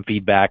real-time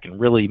feedback and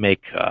really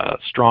make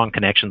strong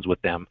connections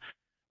with them,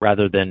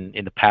 rather than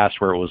in the past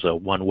where it was a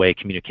one-way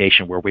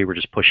communication where we were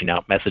just pushing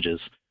out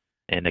messages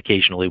and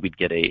occasionally we'd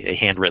get a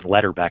handwritten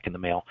letter back in the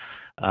mail.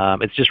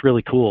 It's just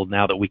really cool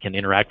now that we can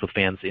interact with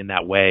fans in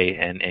that way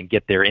and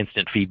get their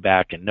instant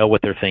feedback and know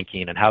what they're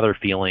thinking and how they're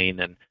feeling.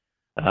 And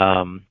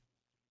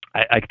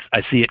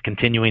I see it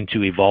continuing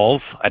to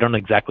evolve. I don't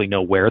exactly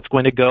know where it's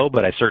going to go,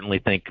 but I certainly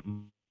think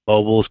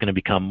mobile is going to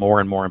become more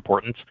and more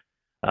important.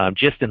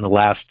 Just in the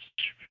last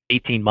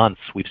 18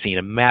 months, we've seen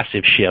a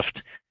massive shift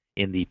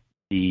in the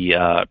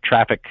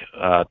traffic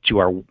to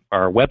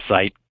our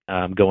website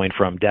going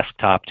from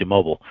desktop to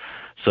mobile.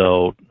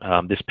 So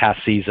this past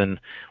season,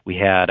 we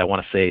had, I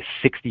want to say,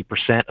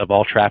 60% of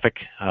all traffic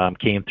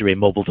came through a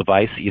mobile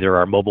device, either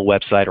our mobile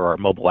website or our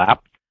mobile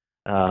app.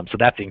 So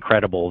that's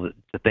incredible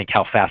to think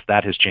how fast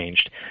that has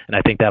changed, and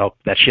I think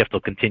that shift will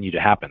continue to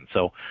happen.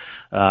 So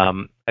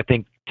I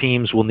think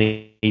teams will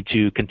need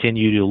to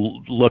continue to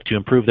look to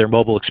improve their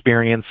mobile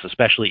experience,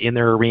 especially in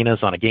their arenas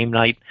on a game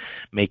night,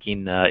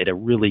 making it a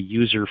really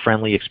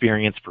user-friendly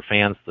experience for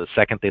fans the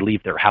second they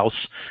leave their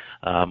house.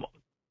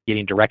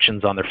 Getting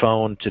directions on their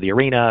phone to the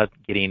arena,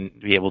 be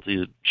able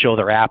to show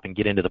their app and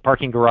get into the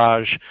parking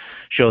garage,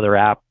 show their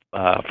app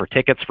for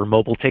tickets, for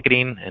mobile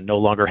ticketing, and no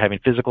longer having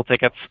physical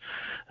tickets,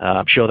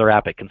 show their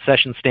app at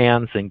concession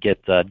stands and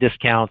get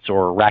discounts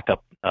or rack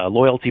up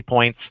loyalty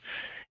points.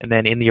 And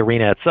then in the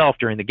arena itself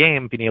during the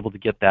game, being able to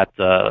get that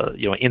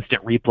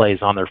instant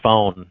replays on their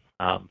phone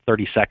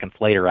 30 seconds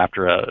later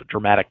after a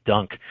dramatic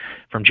dunk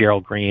from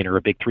Gerald Green or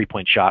a big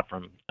three-point shot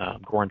from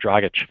Goran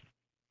Dragic.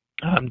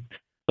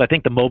 So I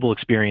think the mobile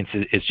experience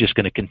is just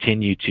going to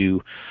continue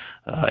to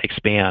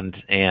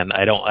expand, and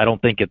I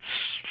don't think it's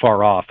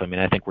far off. I mean,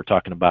 I think we're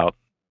talking about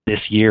this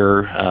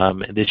year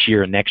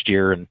and next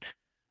year, and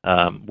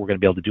we're going to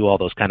be able to do all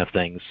those kind of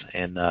things.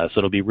 And so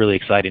it'll be really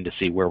exciting to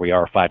see where we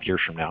are 5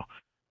 years from now.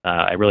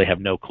 I really have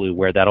no clue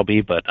where that'll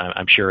be, but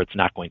I'm sure it's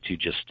not going to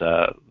just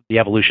the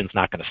evolution's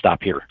not going to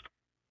stop here.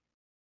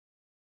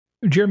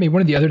 Jeremy,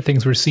 one of the other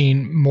things we're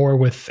seeing more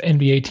with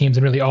NBA teams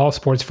and really all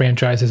sports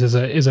franchises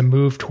is a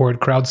move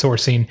toward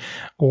crowdsourcing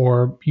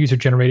or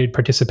user-generated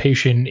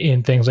participation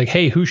in things like,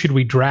 hey, who should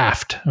we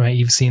draft? Right?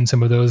 You've seen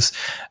some of those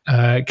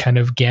kind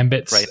of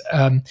gambits.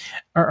 Right.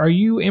 Are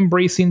you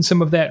embracing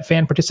some of that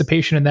fan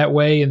participation in that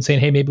way and saying,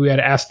 hey, maybe we ought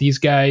to ask these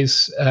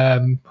guys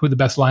who the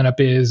best lineup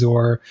is,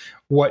 or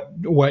what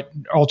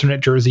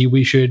alternate jersey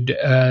we should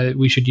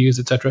use,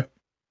 et cetera?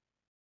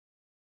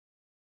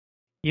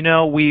 You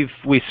know, we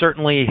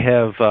certainly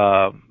have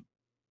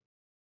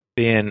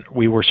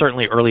we were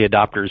certainly early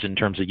adopters in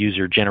terms of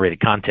user-generated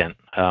content.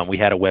 We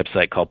had a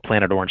website called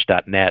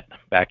planetorange.net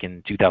back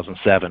in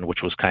 2007,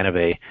 which was kind of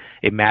a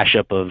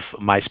mashup of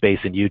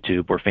MySpace and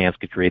YouTube, where fans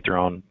could create their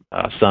own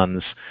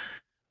Suns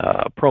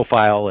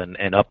profile and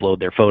upload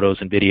their photos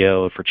and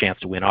video for a chance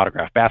to win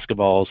autographed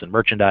basketballs and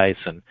merchandise.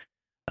 And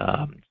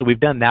so we've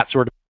done that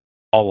sort of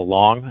all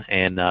along,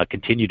 and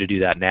continue to do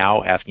that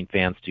now, asking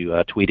fans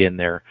to tweet in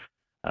their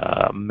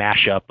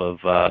mashup of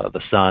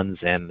the Suns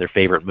and their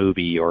favorite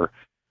movie, or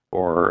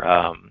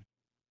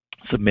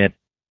submit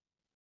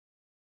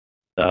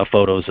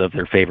photos of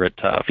their favorite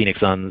Phoenix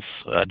Suns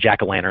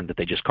jack-o'-lantern that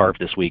they just carved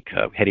this week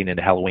heading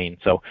into Halloween.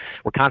 So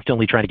we're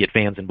constantly trying to get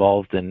fans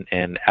involved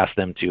and ask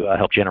them to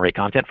help generate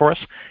content for us.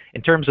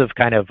 In terms of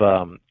kind of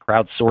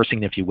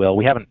crowdsourcing, if you will,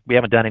 we haven't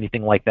done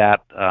anything like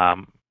that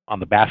on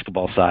the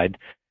basketball side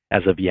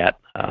as of yet.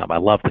 I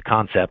love the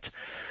concept.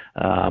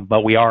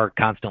 But we are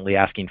constantly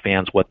asking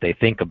fans what they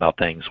think about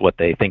things, what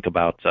they think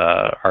about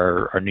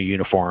our new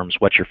uniforms.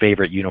 What's your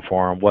favorite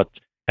uniform? What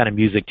kind of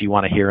music do you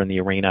want to hear in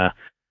the arena?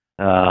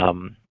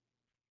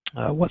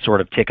 What sort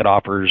of ticket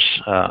offers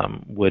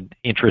would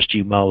interest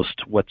you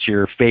most? What's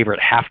your favorite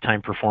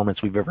halftime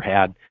performance we've ever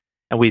had?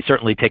 And we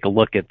certainly take a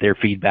look at their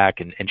feedback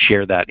and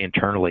share that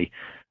internally.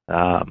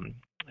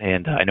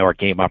 And I know our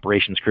game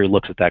operations crew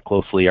looks at that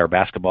closely. Our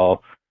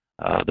basketball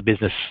the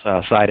business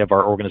side of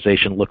our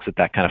organization looks at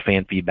that kind of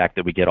fan feedback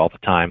that we get all the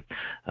time.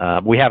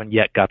 We haven't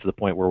yet got to the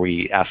point where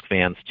we ask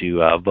fans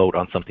to vote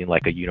on something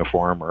like a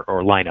uniform or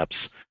lineups,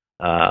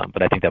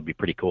 but I think that'd be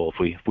pretty cool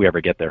if we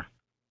ever get there.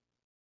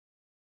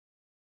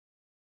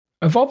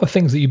 Of all the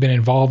things that you've been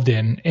involved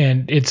in,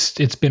 and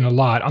it's been a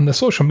lot, on the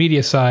social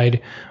media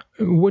side,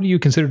 what do you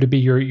consider to be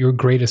your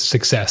greatest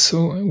success?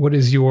 What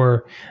is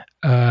your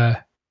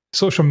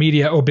social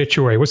media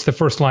obituary? What's the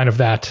first line of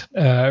that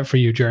for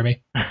you,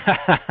 Jeremy?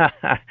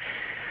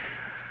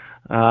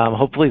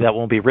 Hopefully that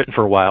won't be written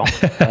for a while.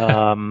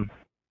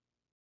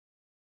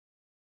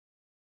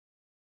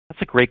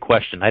 That's a great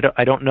question.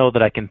 I don't know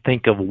that I can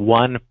think of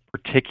one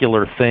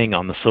particular thing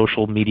on the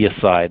social media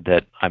side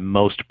that I'm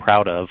most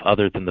proud of,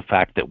 other than the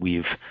fact that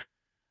we've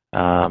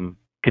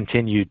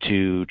continued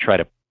to try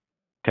to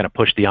kind of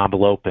push the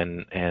envelope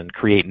and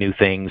create new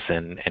things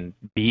and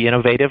be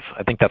innovative.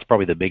 I think that's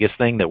probably the biggest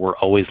thing, that we're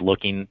always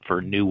looking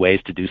for new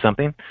ways to do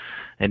something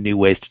and new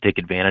ways to take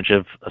advantage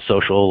of a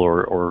social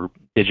or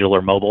digital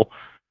or mobile.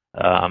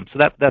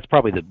 So that's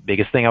probably the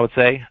biggest thing I would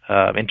say.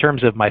 In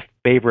terms of my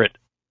favorite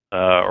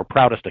or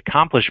proudest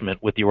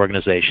accomplishment with the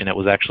organization, it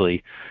was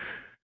actually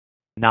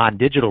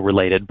non-digital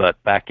related,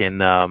 but back in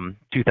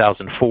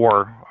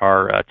 2004,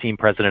 our team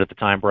president at the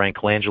time, Brian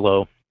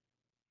Colangelo,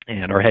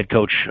 and our head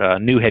coach,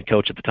 new head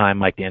coach at the time,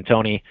 Mike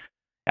D'Antoni,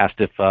 asked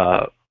if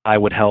I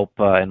would help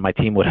and my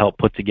team would help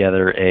put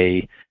together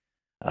a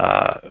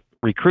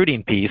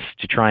recruiting piece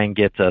to try and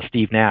get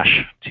Steve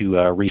Nash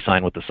to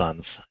re-sign with the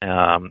Suns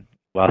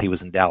while he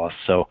was in Dallas.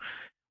 So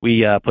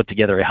we put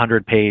together a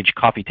 100-page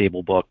coffee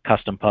table book,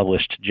 custom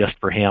published just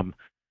for him,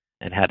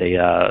 and had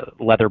a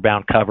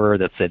leather-bound cover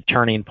that said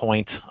Turning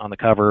Point on the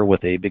cover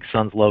with a big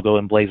Suns logo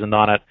emblazoned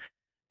on it,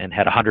 and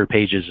had 100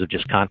 pages of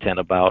just content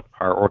about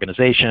our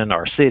organization,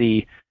 our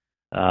city.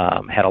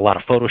 Had a lot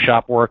of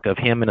Photoshop work of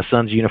him in a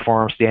Suns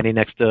uniform standing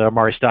next to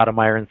Amar'e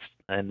Stoudemire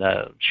and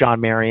Sean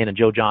Marion and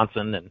Joe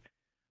Johnson, and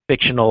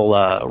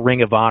fictional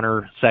Ring of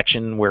Honor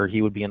section where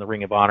he would be in the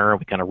Ring of Honor.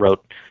 We kind of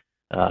wrote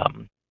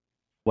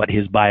what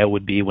his bio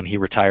would be when he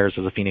retires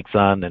as a Phoenix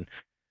Sun. And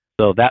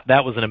so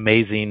that was an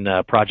amazing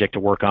project to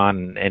work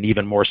on, and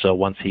even more so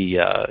once he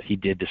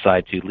did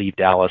decide to leave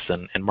Dallas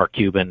and Mark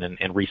Cuban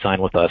and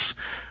re-sign with us.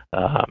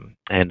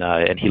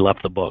 And he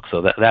left the book.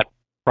 So that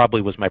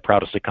probably was my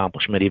proudest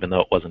accomplishment, even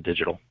though it wasn't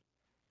digital.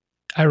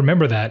 I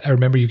remember that. I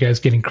remember you guys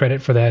getting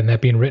credit for that and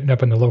that being written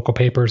up in the local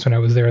papers when I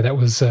was there. That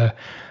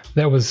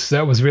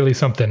was really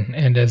something.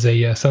 And as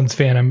a Suns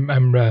fan,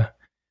 I'm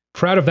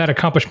proud of that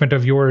accomplishment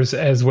of yours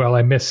as well.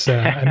 I miss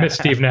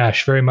Steve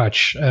Nash very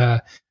much.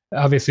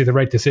 obviously the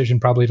right decision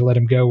probably to let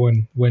him go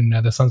when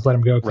the Suns let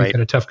him go, because he's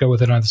got a tough go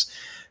with it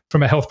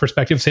from a health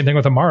perspective. Same thing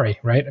with Amari,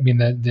 right? I mean,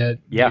 the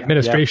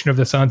administration of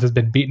the Suns has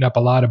been beaten up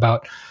a lot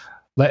about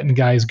letting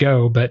guys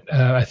go, but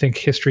I think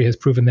history has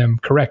proven them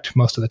correct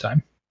most of the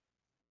time.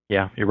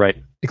 Yeah, you're right.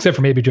 Except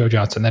for maybe Joe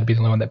Johnson. That'd be the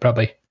only one that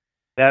probably...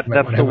 That's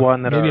the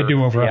one that maybe a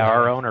do-over. Yeah,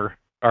 our owner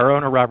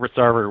Robert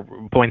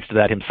Sarver points to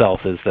that himself.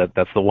 Is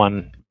that's the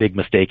one big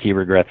mistake he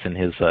regrets in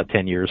his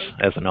 10 years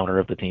as an owner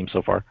of the team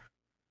so far.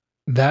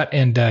 That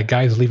and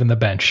guys leaving the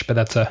bench, but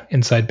that's a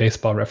inside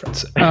baseball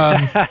reference.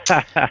 Yeah,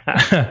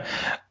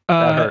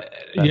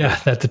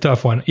 that's a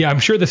tough one. Yeah, I'm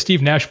sure the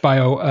Steve Nash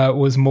bio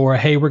was more,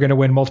 hey, we're going to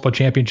win multiple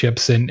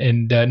championships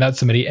and not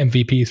so many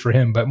MVPs for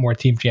him, but more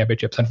team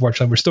championships.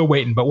 Unfortunately, we're still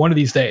waiting, but one of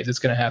these days it's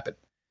going to happen.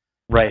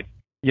 Right.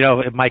 You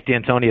know, Mike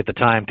D'Antoni at the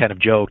time kind of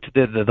joked.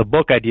 The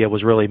book idea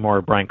was really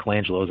more Brian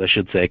Colangelo's, I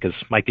should say, because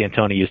Mike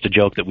D'Antoni used to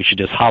joke that we should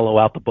just hollow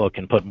out the book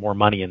and put more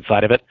money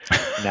inside of it,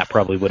 and that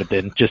probably would have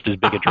been just as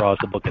big a draw as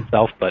the book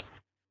itself. But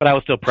I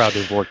was still proud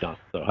to have worked on it,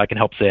 so I can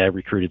help say I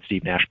recruited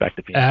Steve Nash back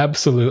to Phoenix.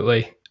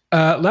 Absolutely.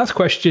 Last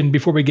question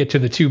before we get to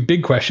the two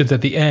big questions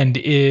at the end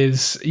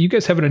is, you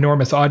guys have an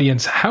enormous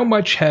audience. How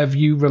much have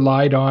you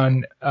relied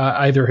on,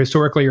 either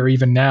historically or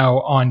even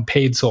now, on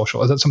paid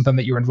social? Is that something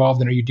that you're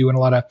involved in? Are you doing a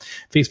lot of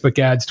Facebook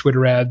ads,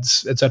 Twitter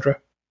ads, etc.?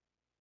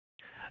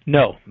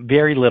 No,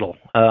 very little.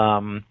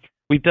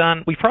 We've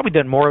probably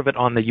done more of it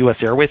on the U.S.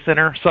 Airways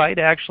Center side,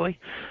 actually.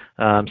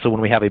 So when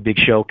we have a big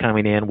show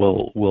coming in,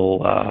 we'll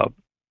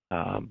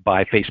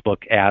buy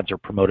Facebook ads or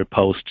promoted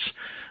posts,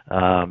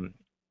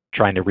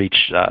 trying to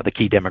reach the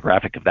key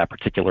demographic of that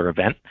particular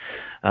event.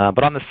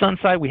 But on the Sun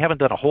side, we haven't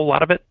done a whole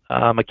lot of it.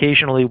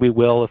 Occasionally we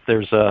will if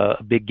there's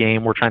a big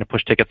game we're trying to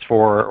push tickets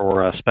for,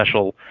 or a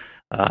special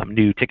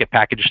new ticket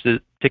package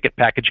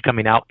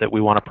coming out that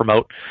we want to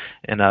promote.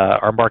 And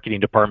our marketing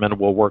department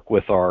will work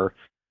with our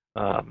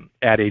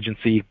ad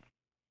agency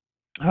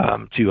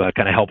to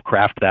kind of help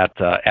craft that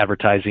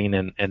advertising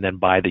and then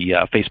buy the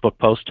Facebook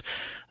post.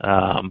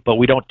 But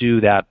we don't do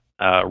that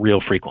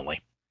real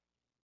frequently.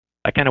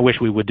 I kind of wish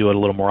we would do it a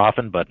little more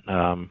often, but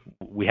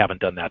we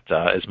haven't done that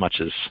as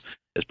much as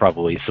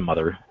probably some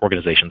other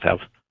organizations have.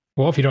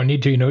 Well, if you don't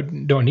need to,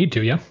 don't need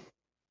to, yeah?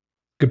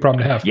 Good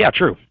problem to have. Yeah,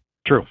 true,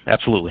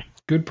 absolutely.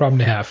 Good problem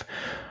to have.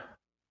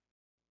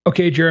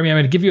 Okay, Jeremy, I'm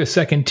going to give you a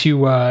second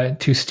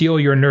to steel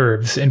your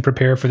nerves and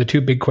prepare for the two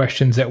big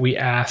questions that we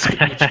ask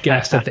each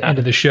guest at the end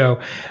of the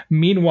show.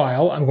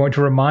 Meanwhile, I'm going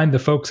to remind the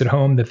folks at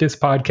home that this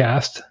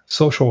podcast,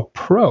 Social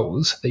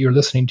Pros, that you're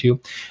listening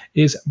to,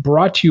 is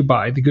brought to you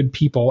by the good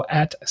people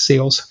at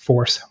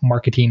Salesforce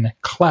Marketing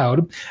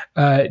Cloud.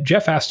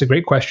 Jeff asked a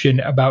great question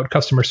about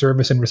customer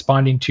service and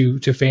responding to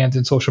fans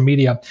in social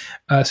media.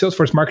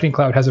 Salesforce Marketing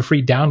Cloud has a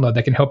free download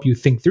that can help you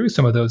think through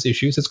some of those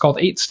issues. It's called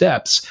 8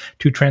 Steps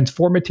to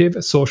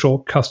Transformative Social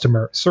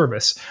Customer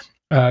Service.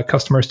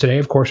 Customers today,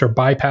 of course, are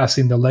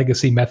bypassing the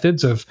legacy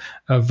methods of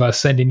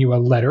sending you a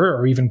letter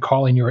or even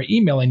calling you or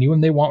emailing you,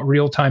 and they want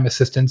real-time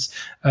assistance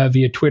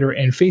via Twitter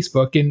and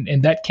Facebook,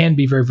 and that can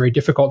be very, very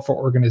difficult for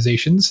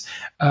organizations.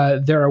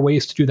 There are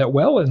ways to do that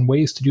well and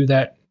ways to do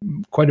that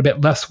quite a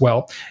bit less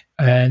well,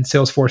 and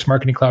Salesforce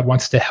Marketing Cloud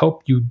wants to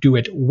help you do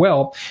it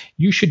well.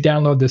 You should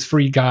download this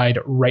free guide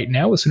right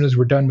now as soon as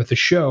we're done with the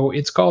show.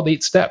 It's called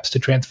 8 Steps to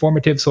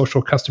Transformative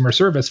Social Customer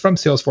Service from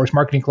Salesforce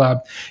Marketing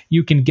Cloud.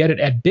 You can get it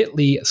at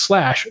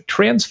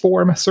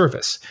bit.ly/transform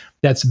service.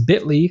 That's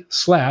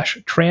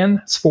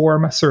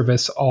bit.ly/transform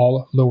service,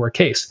 all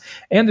lowercase.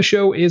 And the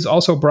show is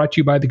also brought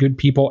to you by the good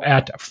people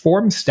at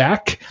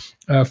FormStack.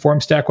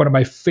 FormStack, one of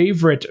my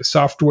favorite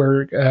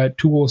software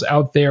tools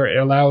out there. It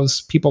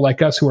allows people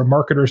like us who are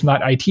marketers,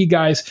 not IT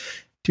guys, to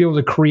be able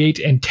to create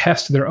and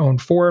test their own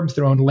forms,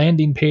 their own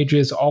landing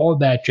pages, all of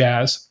that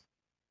jazz.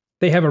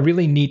 They have a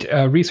really neat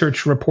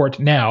research report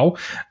now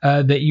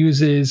that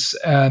uses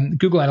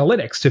Google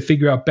Analytics to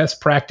figure out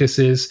best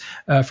practices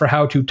for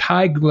how to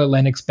tie Google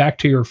Analytics back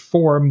to your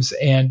forms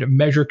and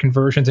measure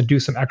conversions and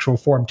do some actual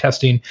form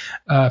testing.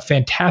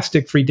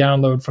 Fantastic free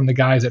download from the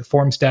guys at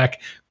FormStack.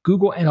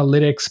 Google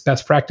Analytics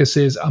best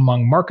practices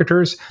among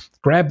marketers.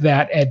 Grab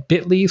that at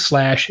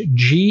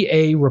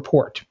bit.ly/GA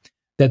report.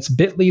 That's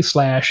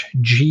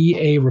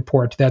bit.ly/GA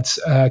report. That's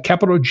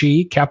capital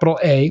G, capital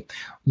A,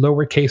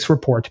 lowercase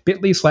report.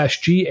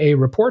 bit.ly/GA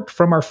report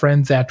from our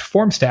friends at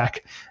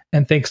FormStack.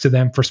 And thanks to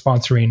them for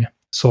sponsoring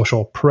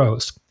Social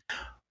Pros.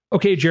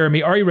 Okay,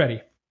 Jeremy, are you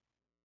ready?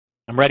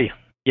 I'm ready.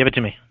 Give it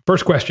to me.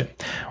 First question.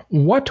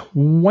 What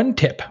one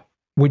tip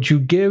would you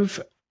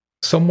give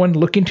someone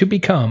looking to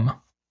become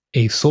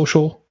a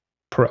social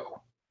pro?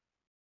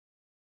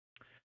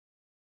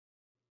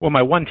 Well,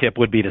 my one tip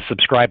would be to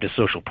subscribe to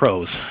Social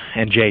Pros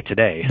and Jay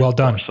Today. Well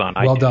done. On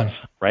well iTunes, done.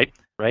 Right?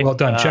 Well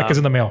done. Check is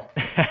in the mail.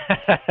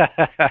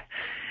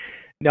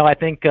 No, I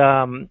think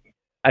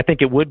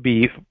it would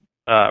be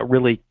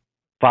really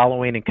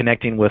following and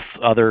connecting with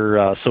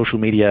other social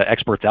media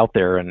experts out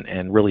there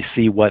and really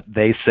see what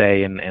they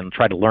say and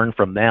try to learn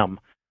from them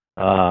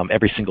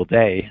every single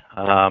day.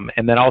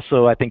 And then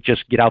also, I think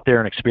just get out there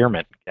and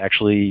experiment.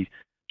 Actually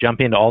jump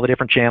into all the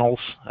different channels,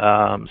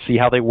 see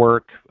how they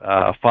work,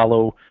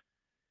 follow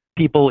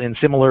people in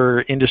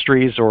similar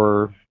industries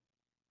or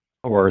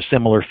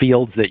similar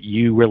fields that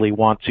you really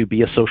want to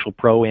be a social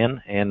pro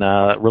in, and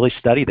really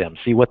study them,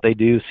 see what they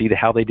do, see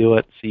how they do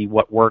it, see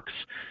what works,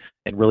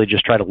 and really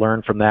just try to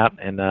learn from that,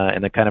 and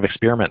then kind of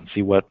experiment and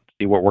see what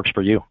works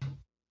for you.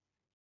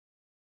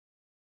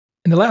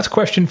 And the last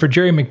question for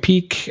Jerry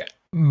McPeak,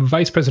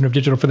 Vice President of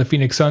Digital for the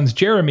Phoenix Suns.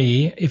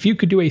 Jeremy, if you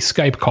could do a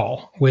Skype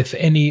call with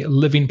any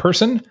living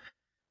person,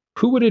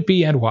 who would it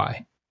be and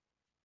why?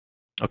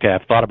 Okay,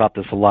 I've thought about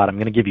this a lot. I'm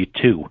going to give you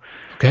two.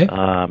 Okay.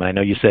 I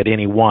know you said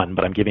any one,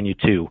 but I'm giving you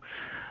two.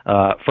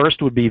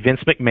 First would be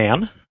Vince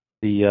McMahon,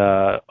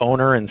 the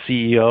owner and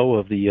CEO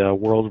of the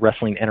World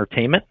Wrestling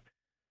Entertainment.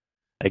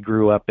 I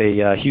grew up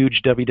a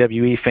huge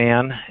WWE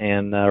fan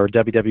or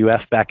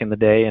WWF back in the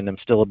day, and I'm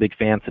still a big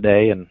fan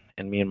today. And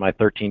me and my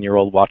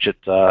 13-year-old watch it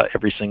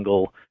every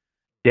single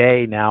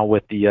day now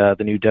with the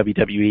new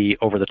WWE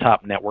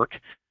over-the-top network.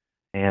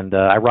 And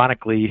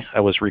ironically, I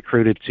was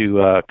recruited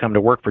to come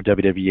to work for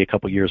WWE a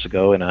couple years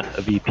ago in a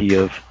VP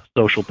of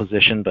social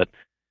position, but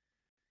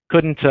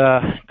couldn't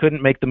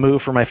make the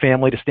move for my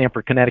family to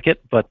Stamford,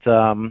 Connecticut. But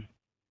I'm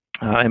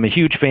a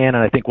huge fan,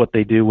 and I think what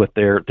they do with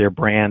their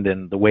brand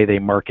and the way they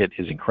market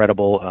is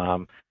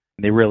incredible.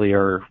 They really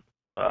are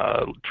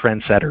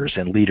trendsetters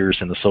and leaders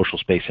in the social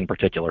space in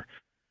particular.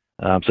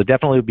 So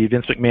definitely would be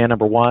Vince McMahon,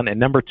 number one, and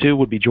number two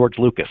would be George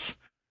Lucas.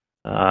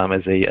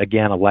 As a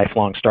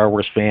lifelong Star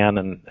Wars fan,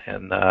 and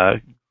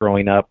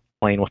growing up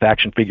playing with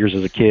action figures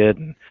as a kid,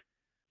 and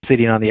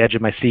sitting on the edge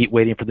of my seat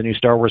waiting for the new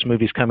Star Wars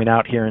movies coming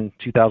out here in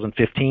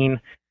 2015.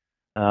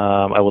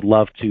 I would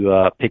love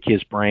to pick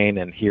his brain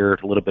and hear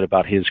a little bit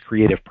about his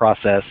creative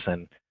process,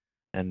 and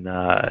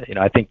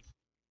I think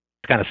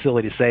it's kind of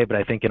silly to say, but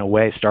I think in a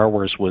way Star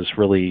Wars was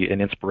really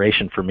an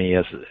inspiration for me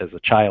as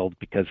a child,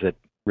 because it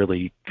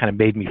really kind of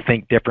made me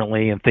think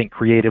differently and think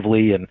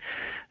creatively, and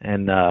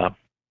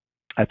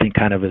I think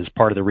kind of is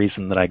part of the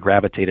reason that I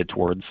gravitated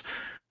towards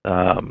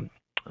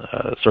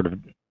sort of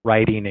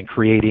writing and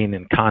creating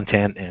and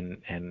content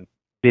and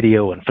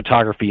video and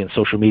photography and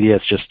social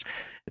media.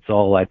 It's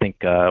all, I think,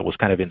 was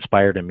kind of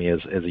inspired in me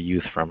as a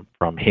youth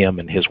from him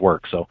and his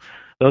work. So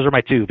those are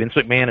my two, Vince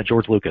McMahon and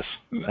George Lucas.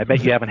 I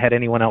bet you haven't had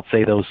anyone else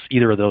say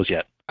either of those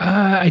yet.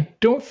 I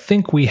don't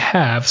think we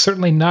have,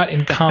 certainly not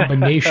in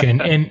combination.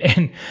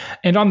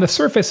 and on the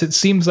surface, it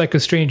seems like a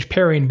strange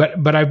pairing,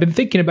 but I've been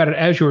thinking about it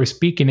as you were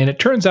speaking, and it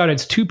turns out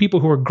it's two people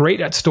who are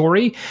great at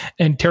story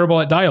and terrible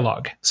at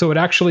dialogue. So it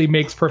actually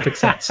makes perfect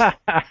sense.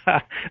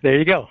 There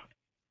you go.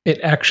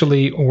 It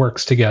actually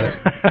works together.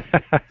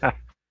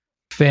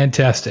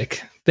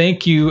 Fantastic.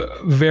 Thank you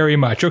very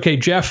much. Okay,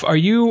 Jeff, are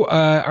you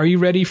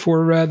ready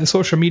for the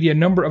social media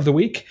number of the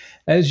week?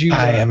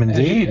 I am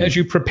indeed. As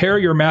you prepare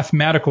your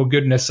mathematical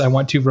goodness, I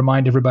want to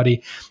remind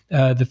everybody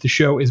that the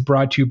show is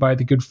brought to you by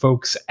the good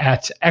folks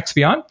at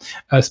Expion.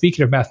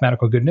 Speaking of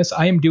mathematical goodness,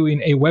 I am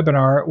doing a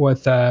webinar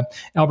with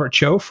Albert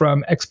Cho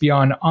from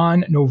Expion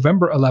on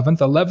November 11th,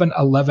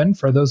 11/11,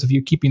 for those of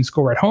you keeping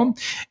score at home.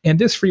 And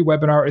this free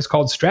webinar is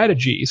called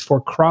Strategies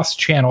for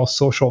Cross-Channel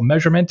Social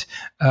Measurement.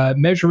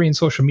 Measuring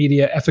social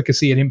media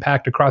efficacy and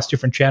impact across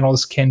different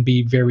channels can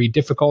be very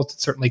difficult.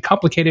 It's certainly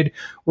complicated.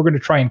 We're going to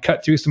try and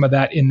cut through some of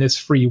that in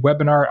this free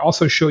webinar.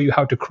 Also show you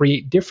how to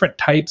create different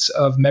types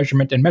of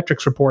measurement and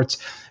metrics reports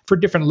for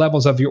different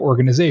levels of your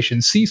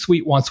organization.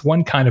 C-suite wants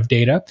one kind of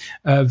data,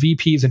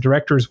 VPs and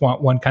directors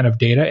want one kind of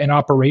data, and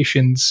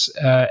operations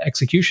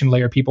execution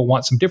layer people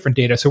want some different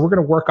data. So we're going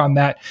to work on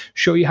that,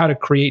 show you how to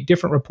create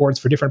different reports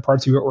for different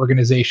parts of your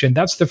organization.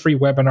 That's the free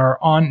webinar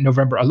on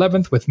November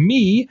 11th with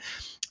me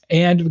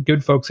and the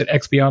good folks at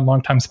Expion,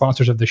 longtime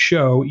sponsors of the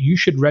show. You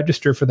should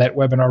register for that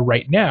webinar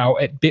right now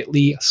at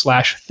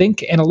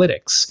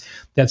bit.ly/thinkanalytics.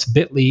 That's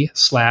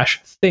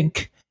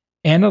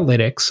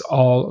bit.ly/thinkanalytics,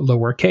 all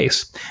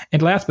lowercase.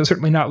 And last but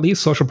certainly not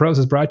least, Social Pros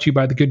is brought to you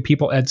by the good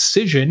people at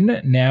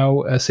Cision,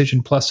 now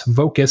Cision Plus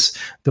Vocus,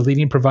 the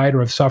leading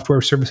provider of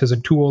software services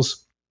and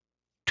tools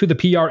to the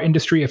PR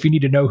industry. If you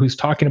need to know who's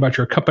talking about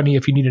your company,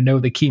 if you need to know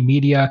the key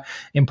media,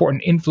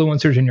 important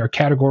influencers in your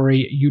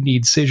category, you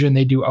need Cision.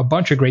 They do a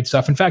bunch of great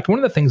stuff. In fact, one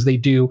of the things they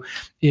do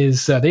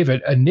is they have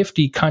a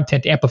nifty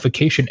content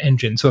amplification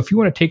engine. So if you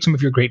want to take some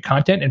of your great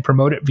content and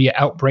promote it via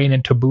Outbrain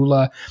and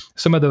Taboola,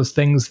 some of those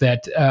things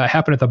that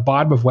happen at the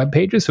bottom of web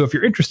pages. So if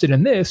you're interested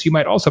in this, you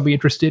might also be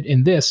interested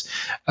in this.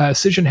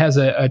 Cision has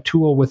a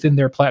tool within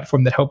their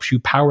platform that helps you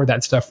power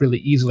that stuff really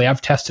easily.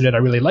 I've tested it. I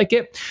really like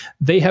it.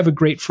 They have a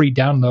great free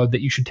download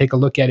that you should take a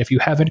look at if you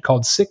haven't,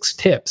 called 6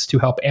 Tips to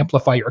Help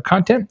Amplify Your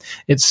Content.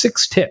 It's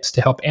 6 tips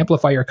to help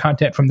amplify your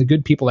content from the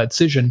good people at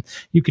Cision.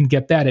 You can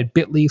get that at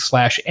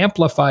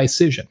bit.ly/amplify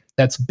Cision.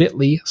 That's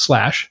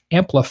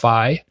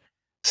bit.ly/amplify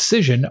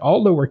Cision,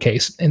 all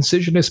lowercase, and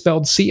Cision is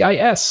spelled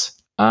CISION.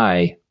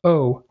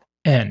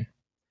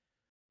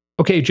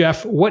 Okay,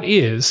 Jeff, what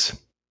is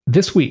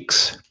this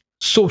week's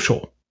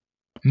social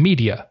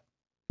media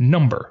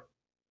number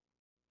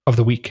of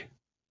the week?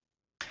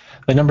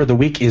 The number of the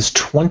week is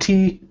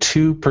 22%.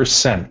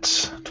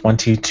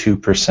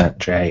 22%,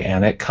 Jay.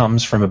 And it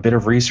comes from a bit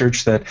of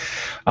research that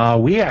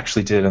we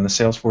actually did on the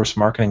Salesforce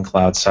Marketing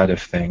Cloud side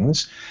of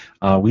things.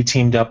 We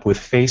teamed up with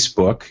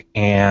Facebook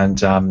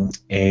and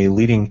a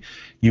leading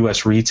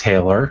U.S.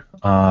 retailer,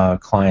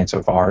 client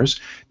of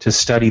ours, to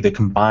study the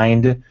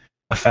combined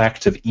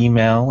effect of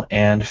email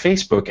and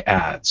Facebook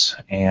ads.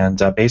 And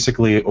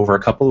basically, over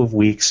a couple of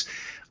weeks,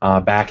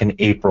 back in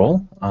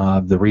April,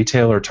 the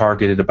retailer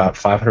targeted about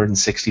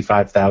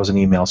 565,000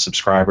 email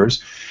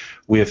subscribers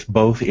with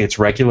both its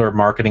regular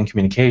marketing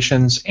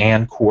communications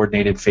and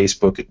coordinated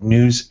Facebook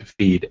news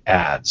feed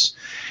ads.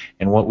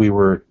 And what we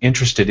were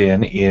interested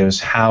in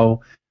is how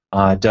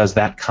does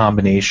that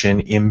combination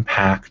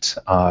impact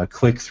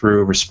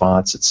click-through,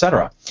 response,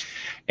 etc.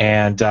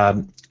 And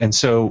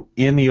so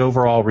in the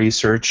overall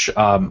research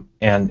and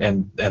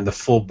the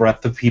full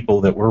breadth of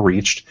people that were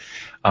reached,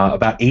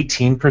 about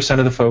 18%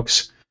 of the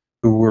folks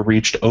who were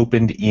reached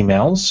opened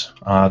emails.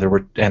 There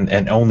were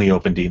and only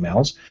opened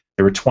emails.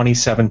 There were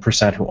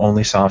 27% who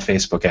only saw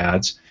Facebook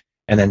ads,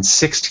 and then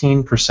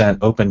 16%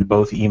 opened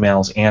both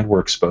emails and were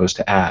exposed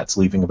to ads,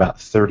 leaving about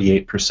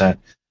 38%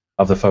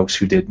 of the folks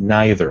who did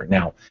neither.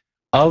 Now,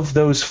 of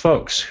those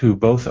folks who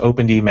both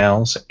opened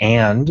emails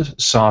and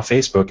saw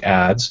Facebook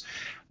ads,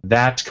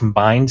 that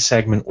combined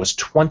segment was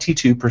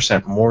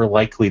 22% more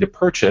likely to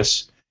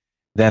purchase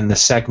than the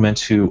segment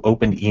who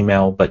opened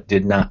email but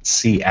did not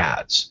see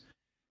ads.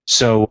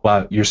 So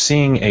you're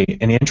seeing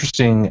an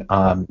interesting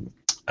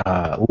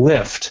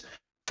lift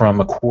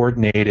from a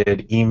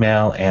coordinated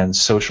email and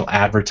social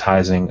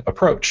advertising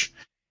approach.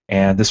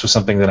 And this was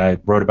something that I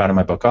wrote about in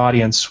my book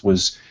Audience,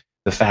 was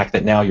the fact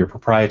that now your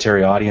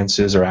proprietary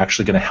audiences are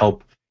actually going to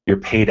help your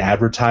paid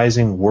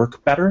advertising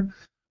work better.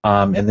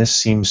 And this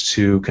seems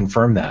to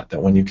confirm that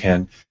when you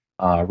can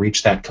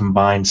reach that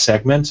combined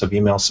segment of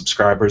email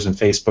subscribers and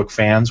Facebook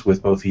fans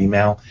with both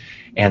email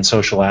and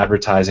social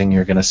advertising,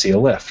 you're going to see a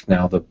lift.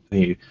 Now,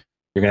 you're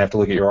going to have to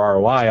look at your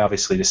ROI,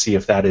 obviously, to see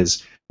if that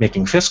is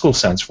making fiscal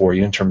sense for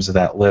you in terms of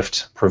that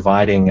lift,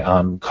 providing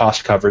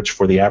cost coverage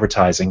for the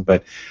advertising.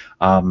 But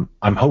I'm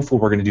hopeful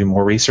we're going to do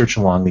more research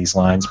along these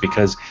lines,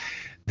 because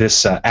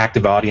this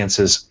active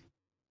audiences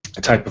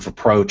type of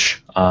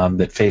approach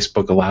that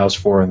Facebook allows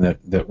for and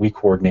that we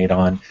coordinate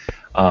on,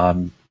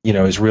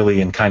 is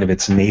really in kind of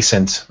its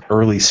nascent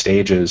early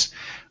stages.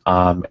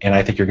 And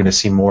I think you're going to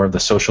see more of the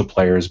social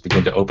players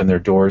begin to open their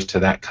doors to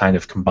that kind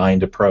of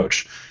combined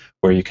approach,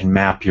 where you can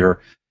map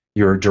your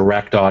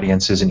direct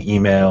audiences in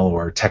email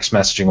or text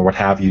messaging or what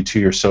have you to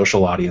your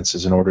social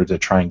audiences in order to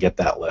try and get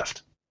that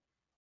lift.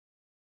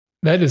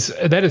 That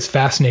is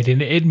fascinating.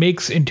 It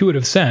makes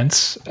intuitive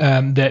sense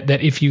that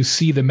if you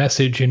see the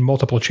message in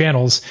multiple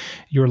channels,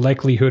 your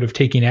likelihood of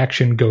taking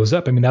action goes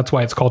up. I mean, that's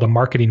why it's called a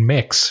marketing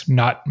mix,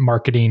 not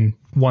marketing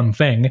one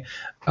thing.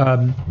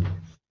 Do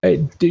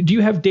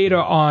you have data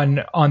on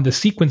the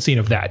sequencing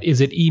of that?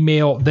 Is it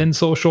email then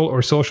social,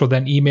 or social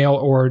then email,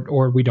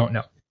 or we don't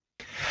know?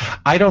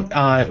 I don't.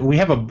 We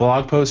have a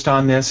blog post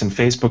on this, and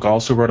Facebook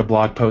also wrote a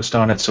blog post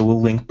on it, so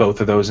we'll link both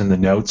of those in the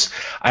notes.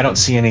 I don't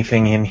see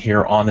anything in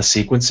here on the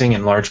sequencing,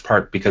 in large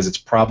part because it's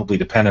probably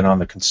dependent on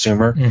the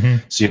consumer.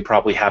 Mm-hmm. So you'd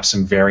probably have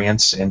some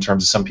variance in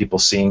terms of some people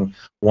seeing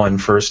one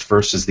first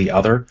versus the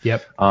other.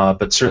 Yep.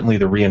 But certainly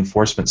the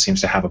reinforcement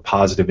seems to have a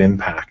positive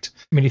impact.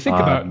 I mean, you think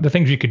about the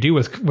things you could do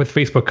with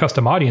Facebook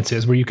custom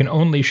audiences, where you can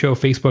only show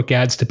Facebook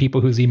ads to people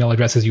whose email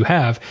addresses you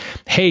have.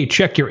 Hey,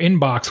 check your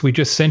inbox. We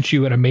just sent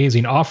you an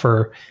amazing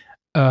offer.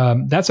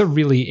 That's a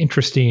really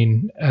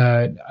interesting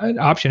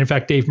option. In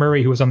fact, Dave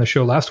Murray, who was on the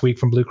show last week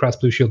from Blue Cross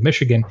Blue Shield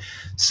Michigan,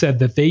 said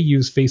that they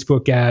use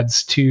Facebook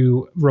ads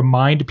to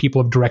remind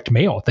people of direct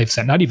mail they've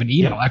sent, not even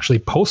email, actually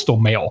postal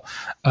mail.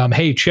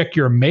 Hey, check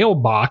your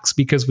mailbox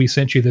because we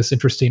sent you this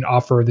interesting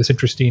offer, this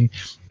interesting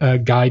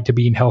guide to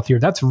being healthier.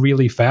 That's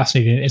really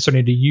fascinating. And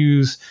starting to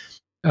use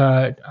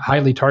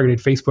highly targeted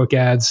Facebook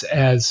ads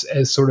as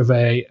sort of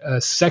a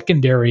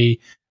secondary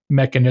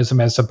mechanism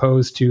as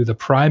opposed to the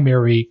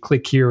primary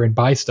click here and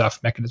buy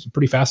stuff mechanism.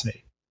 Pretty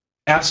fascinating.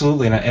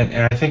 Absolutely,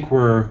 and I think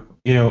we're,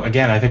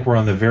 I think we're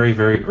on the very,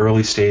 very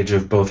early stage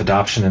of both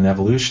adoption and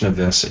evolution of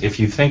this. If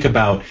you think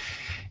about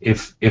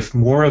if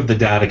more of the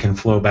data can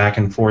flow back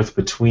and forth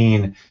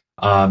between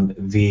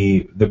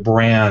the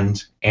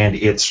brand and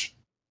its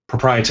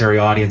proprietary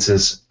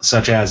audiences,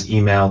 such as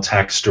email,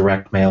 text,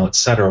 direct mail,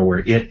 etc., where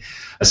it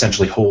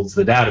essentially holds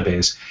the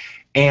database,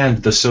 and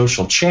the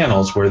social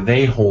channels where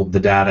they hold the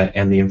data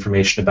and the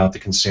information about the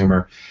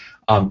consumer,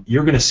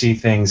 you're going to see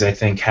things, I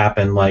think,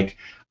 happen like,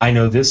 I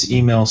know this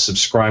email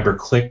subscriber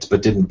clicked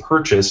but didn't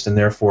purchase, and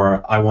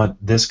therefore I want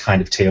this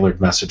kind of tailored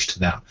message to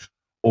them.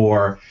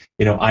 Or,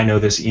 I know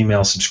this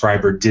email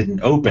subscriber didn't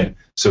open,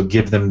 so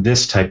give them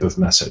this type of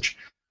message.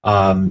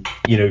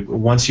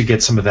 Once you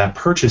get some of that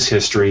purchase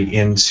history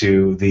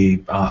into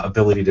the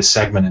ability to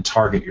segment and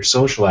target your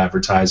social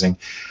advertising,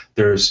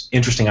 there's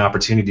interesting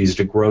opportunities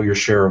to grow your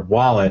share of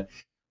wallet,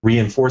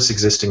 reinforce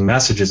existing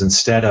messages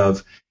instead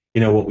of,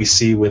 what we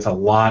see with a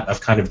lot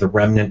of kind of the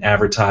remnant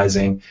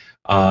advertising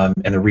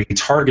and the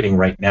retargeting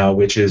right now,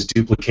 which is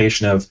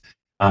duplication of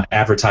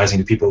advertising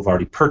to people who've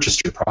already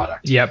purchased your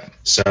product. Yep.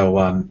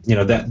 So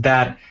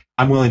that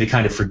I'm willing to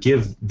kind of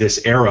forgive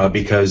this era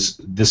because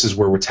this is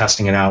where we're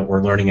testing it out,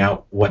 we're learning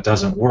out what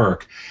doesn't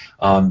work.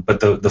 But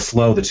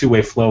the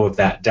two-way flow of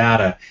that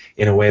data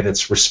in a way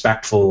that's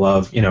respectful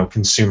of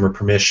consumer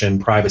permission,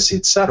 privacy,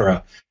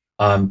 etc.,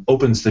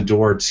 opens the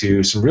door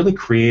to some really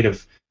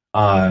creative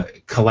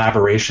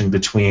collaboration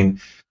between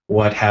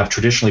what have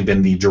traditionally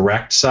been the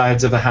direct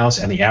sides of the house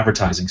and the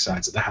advertising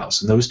sides of the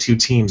house. And those two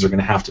teams are going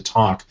to have to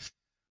talk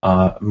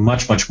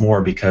much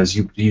more because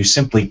you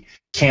simply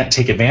can't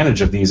take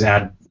advantage of these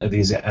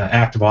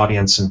active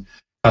audience and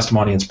custom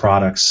audience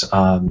products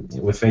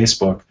with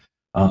Facebook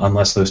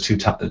unless those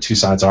two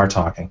sides are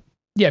talking.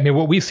 Yeah, I mean,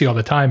 what we see all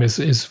the time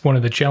is one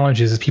of the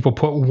challenges is people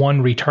put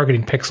one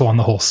retargeting pixel on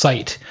the whole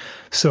site.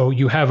 So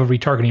you have a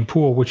retargeting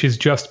pool, which is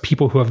just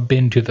people who have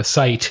been to the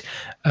site.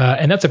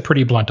 And that's a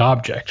pretty blunt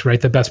object,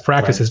 right? The best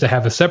practice is to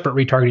have a separate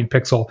retargeting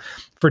pixel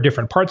for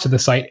different parts of the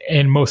site,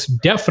 and most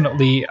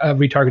definitely a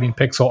retargeting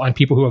pixel on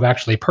people who have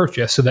actually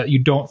purchased, so that you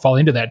don't fall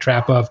into that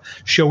trap of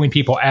showing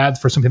people ads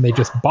for something they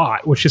just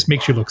bought, which just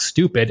makes you look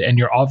stupid and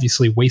you're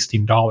obviously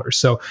wasting dollars.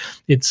 So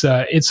it's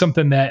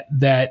something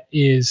that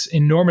is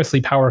enormously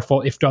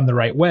powerful if done the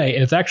right way.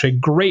 And it's actually a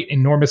great,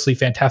 enormously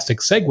fantastic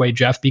segue,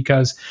 Jeff,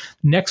 because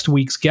next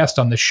week's guest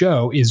on the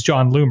show is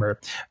John Loomer.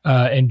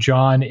 And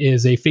John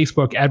is a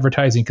Facebook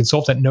advertising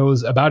consultant,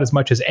 knows about as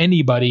much as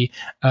anybody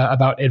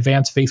about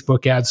advanced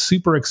Facebook ads.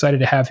 Super excited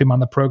to have him on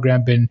the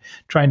program. Been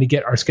trying to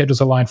get our schedules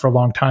aligned for a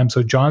long time.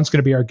 So John's going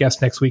to be our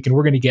guest next week, and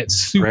we're going to get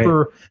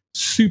super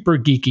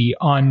geeky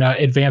on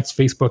advanced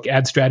Facebook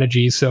ad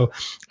strategies. So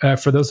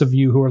for those of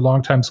you who are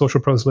longtime Social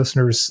Pros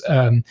listeners,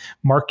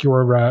 mark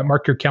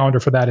your calendar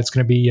for that. It's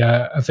going to be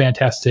a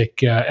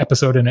fantastic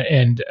episode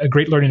and a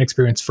great learning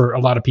experience for a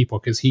lot of people,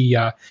 because he's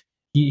a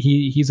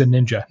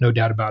ninja, no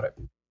doubt about it.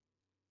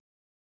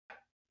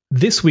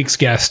 This week's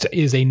guest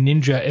is a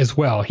ninja as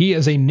well. He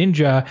is a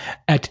ninja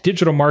at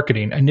digital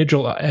marketing, a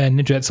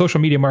ninja at social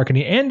media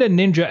marketing, and a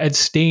ninja at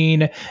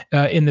staying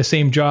in the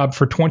same job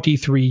for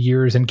 23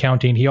 years and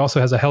counting. He also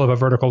has a hell of a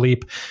vertical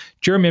leap.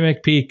 Jeremy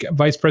McPeak,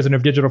 Vice President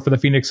of Digital for the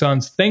Phoenix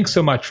Suns, thanks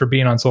so much for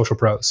being on Social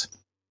Pros.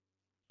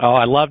 Oh,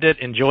 I loved it.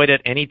 Enjoyed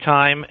it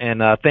anytime.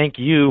 And thank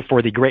you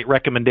for the great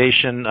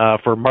recommendation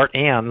for Mart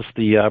Ann's,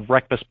 the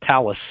Breakfast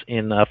Palace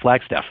in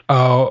Flagstaff.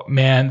 Oh,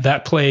 man,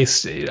 that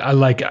place,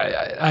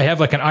 I have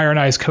like an Iron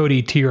Eyes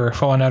Cody tear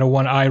falling out of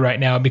one eye right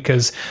now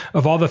because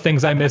of all the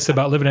things I miss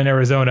about living in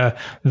Arizona.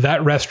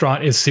 That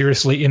restaurant is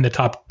seriously in the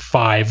top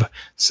 5.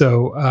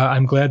 So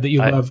I'm glad that you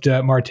loved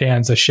Mart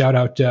Ann's. A shout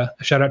out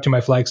to my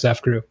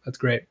Flagstaff crew. That's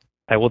great.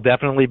 I will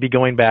definitely be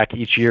going back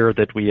each year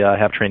that we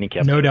have training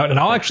camp. No doubt, and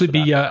I'll actually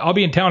be I'll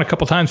be in town a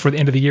couple times for the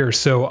end of the year,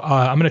 so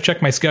I'm going to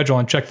check my schedule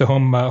and check the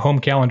home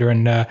calendar,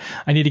 and I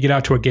need to get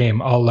out to a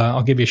game.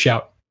 I'll give you a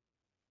shout.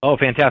 Oh,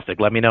 fantastic!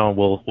 Let me know, and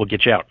we'll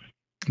get you out.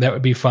 That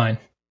would be fine.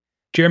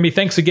 Jeremy,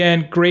 thanks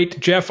again. Great,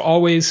 Jeff.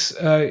 Always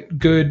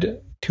good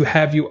to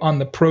have you on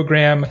the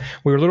program.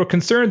 We were a little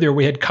concerned there.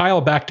 We had Kyle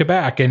back to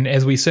back, and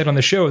as we said on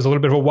the show, it was a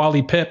little bit of a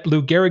Wally Pipp,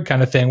 Lou Gehrig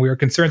kind of thing. We were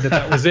concerned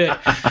that was it,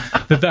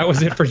 that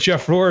was it for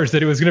Jeff Roars,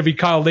 that it was going to be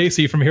Kyle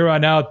Lacey from here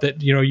on out. That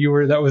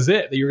that was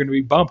it, that you were going to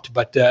be bumped.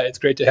 But it's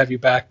great to have you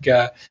back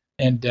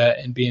and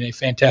being a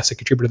fantastic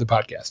contributor to the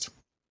podcast.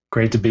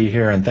 Great to be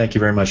here, and thank you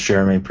very much,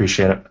 Jeremy.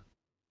 Appreciate it.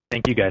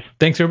 Thank you, guys.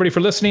 Thanks everybody for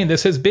listening.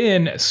 This has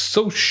been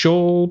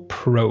Social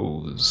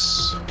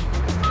Pros.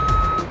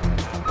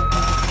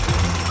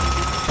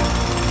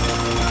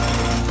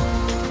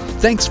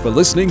 Thanks for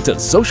listening to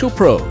Social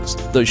Pros,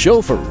 the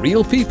show for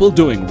real people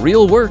doing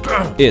real work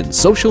in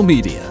social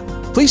media.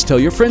 Please tell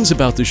your friends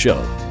about the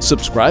show,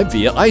 subscribe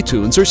via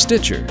iTunes or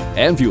Stitcher,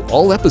 and view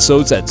all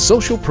episodes at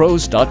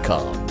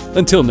socialpros.com.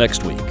 Until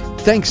next week,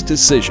 thanks to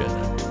Cision,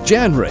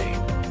 Janray,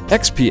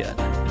 XPN,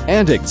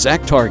 and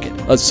ExactTarget,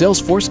 a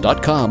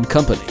Salesforce.com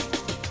company.